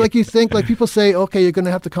 Marriage, like you think, like people say, okay, you're going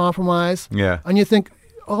to have to compromise. Yeah. And you think,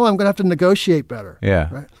 oh, I'm going to have to negotiate better.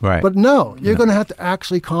 Yeah. Right. But no, you're going to have to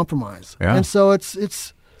actually compromise. Yeah. And so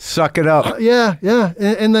it's suck it up. Yeah.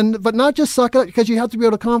 And then, but not just suck it up, because you have to be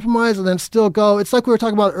able to compromise and then still go. It's like we were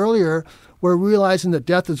talking about earlier, we're realizing that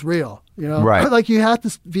death is real. Right. Like you have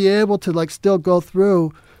to be able to like still go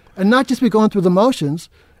through and not just be going through the motions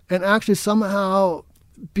and actually somehow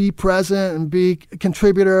be present and be a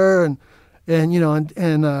contributor and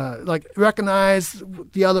like recognize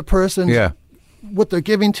the other person's what they're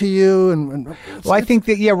giving to you and well, I think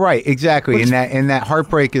that right, exactly, and that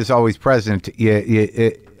heartbreak is always present.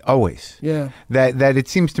 Always. Yeah. That it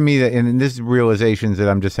seems to me that, and this is realizations that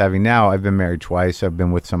I'm just having now. I've been married twice. I've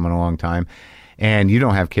been with someone a long time, and you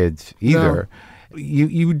don't have kids either. No.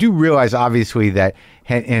 You do realize, obviously, that,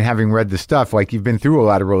 and having read the stuff, like you've been through a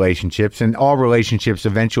lot of relationships, and all relationships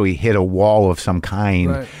eventually hit a wall of some kind,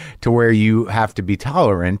 right, to where you have to be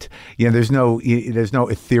tolerant. There's no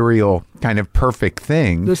ethereal kind of perfect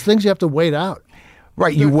thing. There's things you have to wait out.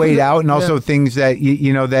 Right, you wait out, and also things that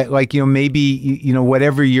maybe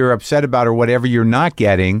whatever you're upset about or whatever you're not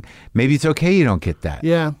getting, maybe it's okay you don't get that.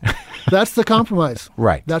 Yeah, that's the compromise.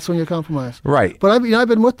 Right, that's when you compromise. Right, but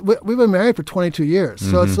we've been married for 22 years,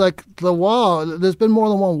 so it's like the wall. There's been more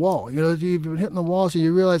than one wall. You've been hitting the walls, and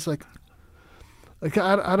you realize like I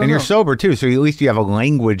don't know. And you're sober too, so at least you have a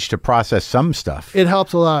language to process some stuff. It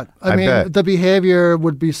helps a lot. I mean, bet. The behavior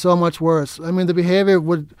would be so much worse. I mean, the behavior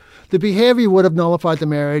would have nullified the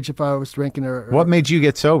marriage if I was drinking or what made you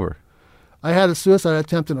get sober? I had a suicide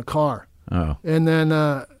attempt in a car. Oh. And then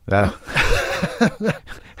and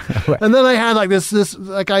then I had like this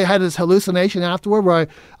I had this hallucination afterward where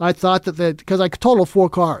I thought that because I totaled 4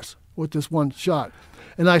 cars with this one shot.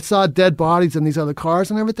 And I saw dead bodies in these other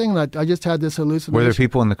cars and everything, and I just had this hallucination. Were there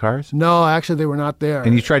people in the cars? No, actually, they were not there.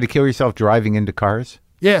 And you tried to kill yourself driving into cars?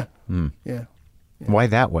 Yeah. Yeah. Why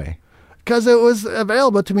that way? Because it was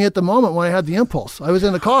available to me at the moment when I had the impulse. I was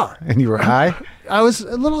in the car. And you were high? I was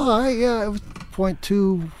a little high, yeah. It was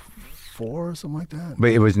 0.24 or something like that.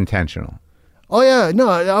 But it was intentional? Oh, yeah. No,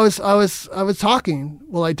 I was talking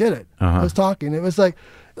while I did it. I was talking. It was like...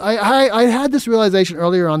 I had this realization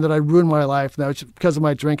earlier on that I ruined my life. That was because of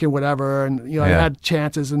my drinking, whatever, and I had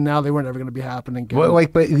chances, and now they weren't ever going to be happening again. Well,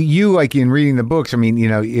 but you, in reading the books, I mean,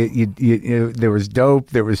 there was dope,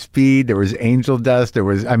 there was speed, there was angel dust, you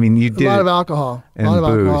did a lot of alcohol, and a lot of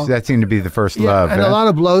booze. alcohol. That seemed to be the first love, and a lot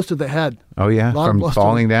of blows to the head. Oh yeah, from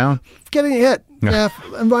falling down, getting hit. Yeah,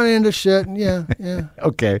 I'm running into shit. Yeah.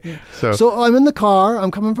 Okay, yeah. So I'm in the car. I'm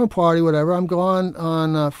coming from a party, whatever. I'm going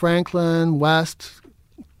on Franklin West.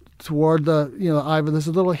 Toward the, Ivar, there's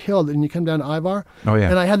a little hill, and you come down to Ivar. Oh,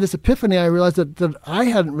 yeah. And I had this epiphany. I realized that I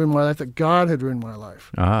hadn't ruined my life, that God had ruined my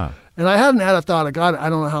life. Ah. And I hadn't had a thought of God, I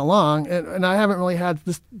don't know how long, and I haven't really had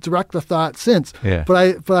this direct thought since. Yeah. But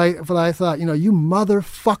I thought, you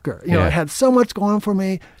motherfucker. I had so much going for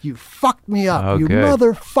me. You fucked me up. Oh, you good.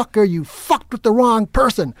 motherfucker. You fucked with the wrong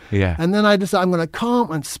person. Yeah. And then I decided I'm going to come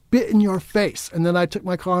and spit in your face. And then I took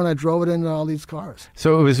my car and I drove it into all these cars.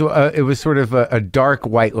 So it was sort of a dark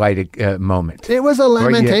white light moment. It was a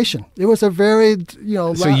lamentation. It was a very,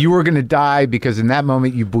 So you were going to die because in that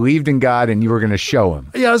moment you believed in God and you were going to show him.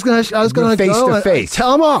 Yeah, I was going to face go to face.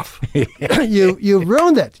 Tell him off. You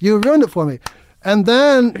ruined it. You ruined it for me. And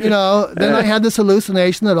then, then I had this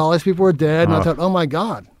hallucination that all these people were dead, and I thought, oh my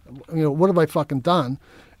God, what have I fucking done?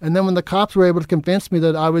 And then when the cops were able to convince me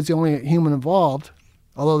that I was the only human involved,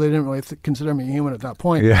 although they didn't really consider me a human at that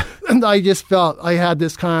point, and I just felt I had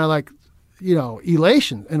this kind of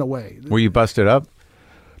elation in a way. Were you busted up?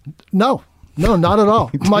 No, not at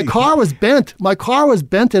all. My car was bent. My car was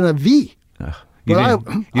bent in a V. You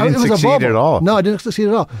didn't succeed at all. No, I didn't succeed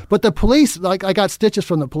at all. But the police, I got stitches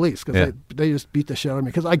from the police because they just beat the shit out of me.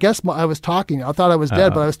 Because I guess I was talking. I thought I was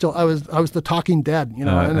dead, but I was the talking dead. They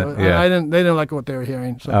didn't like what they were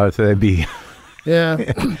hearing. So. So they'd be. Yeah,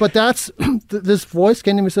 but that's this voice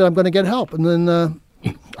came to me and said, "I'm going to get help," and then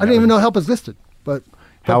I didn't even know help existed. But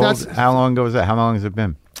how long ago was that? How long has it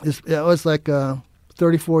been? It was like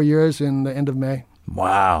 34 years in the end of May.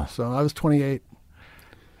 Wow. So I was 28.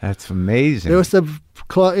 That's amazing.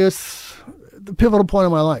 the pivotal point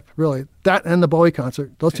of my life, really. That and the Bowie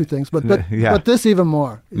concert, those two things. But this even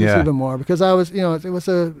more. Even more because I was, it was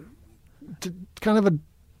kind of a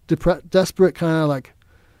desperate kind of like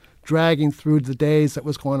dragging through the days that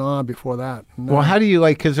was going on before that. Well, how do you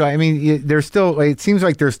because I mean, there's still, it seems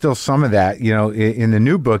like there's still some of that, in the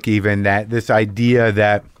new book, even that this idea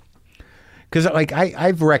that, because like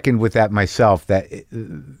I've reckoned with that myself, that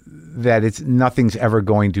it's nothing's ever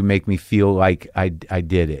going to make me feel like I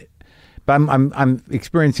did it. But I'm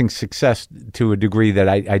experiencing success to a degree that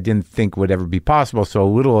I didn't think would ever be possible. So a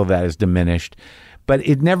little of that is diminished. But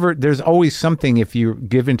there's always something, if you're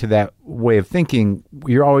given to that way of thinking,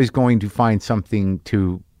 you're always going to find something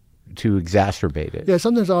to exacerbate it. Yeah,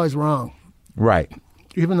 something's always wrong. Right.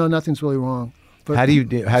 Even though nothing's really wrong. But how do you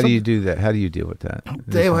do that? How do you deal with that?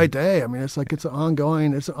 Day by day. I mean, it's like it's an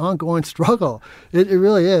ongoing struggle. It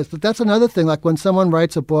really is. But that's another thing. Like when someone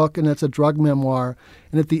writes a book and it's a drug memoir,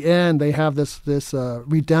 and at the end they have this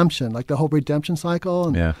redemption, like the whole redemption cycle.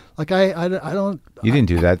 And yeah. Like I don't. You didn't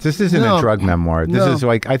do that. This isn't a drug memoir. This is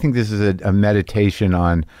like, I think this is a meditation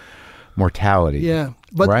on mortality. Yeah.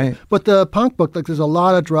 But, right? But the punk book, like there's a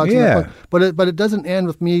lot of drugs in yeah. the book, but it doesn't end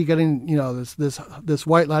with me getting, this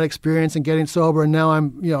white light experience and getting sober and now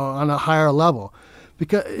I'm, on a higher level.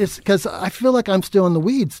 Because I feel like I'm still in the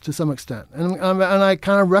weeds to some extent. And I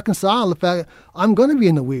kind of reconcile the fact that I'm going to be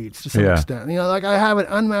in the weeds to some extent. Like I have an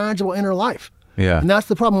unmanageable inner life. Yeah. And that's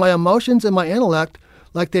the problem. My emotions and my intellect,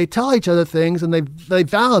 like they tell each other things and they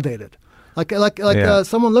validate it. Like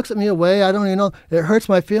someone looks at me a way, I don't even know, it hurts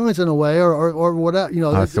my feelings in a way or whatever.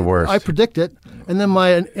 That's the worst. I predict it. And then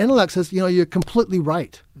my intellect says, you're completely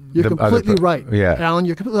right. You're completely right. Yeah. Allan,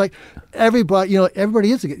 you're completely right.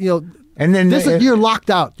 Everybody is, and then you're locked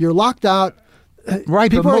out. You're locked out. Right,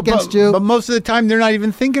 people are against you. But most of the time, they're not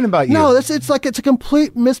even thinking about you. No, it's like it's a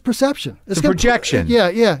complete misperception. It's a projection. Yeah.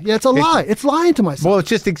 It's a lie. It's lying to myself. Well, it's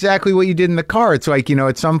just exactly what you did in the car. It's like,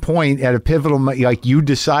 at some point at a pivotal, like you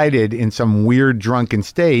decided in some weird drunken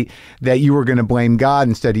state that you were going to blame God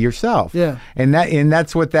instead of yourself. Yeah. And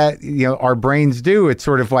that's what our brains do. It's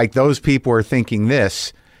sort of like those people are thinking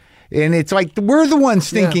this, and it's like we're the ones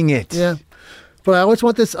thinking it. Yeah. But I always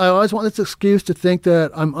want this excuse to think that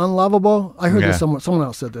I'm unlovable. I heard this someone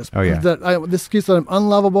else said this. Oh yeah. This excuse that I'm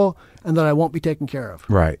unlovable and that I won't be taken care of.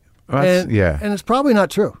 Right. Well, and it's probably not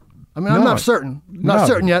true. I mean, I'm not certain. Not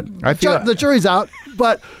certain yet. The jury's out.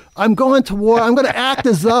 But I'm going to war. I'm going to act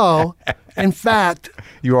as though, in fact,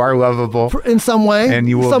 you are lovable in some way, and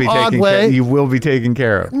you will be you will be taken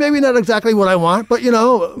care of. Maybe not exactly what I want, but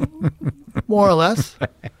more or less.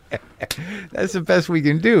 That's the best we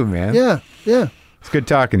can do, man. Yeah. It's good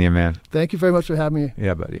talking to you, man. Thank you very much for having me.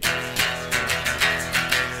 Yeah, buddy.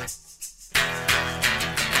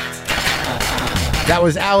 That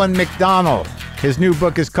was Allan MacDonell. His new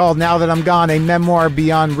book is called Now That I'm Gone, A Memoir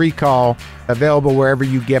Beyond Recall, available wherever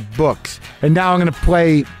you get books. And now I'm going to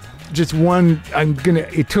play just one.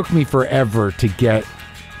 It took me forever to get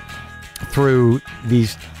through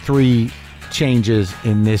these 3 changes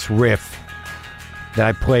in this riff that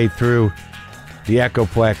I played through the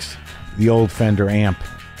Echoplex, the old Fender amp,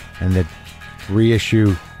 and the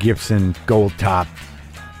reissue Gibson Gold Top.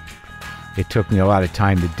 It took me a lot of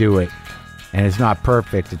time to do it, and it's not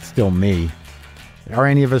perfect. It's still me. Are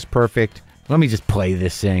any of us perfect? Let me just play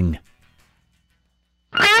this thing.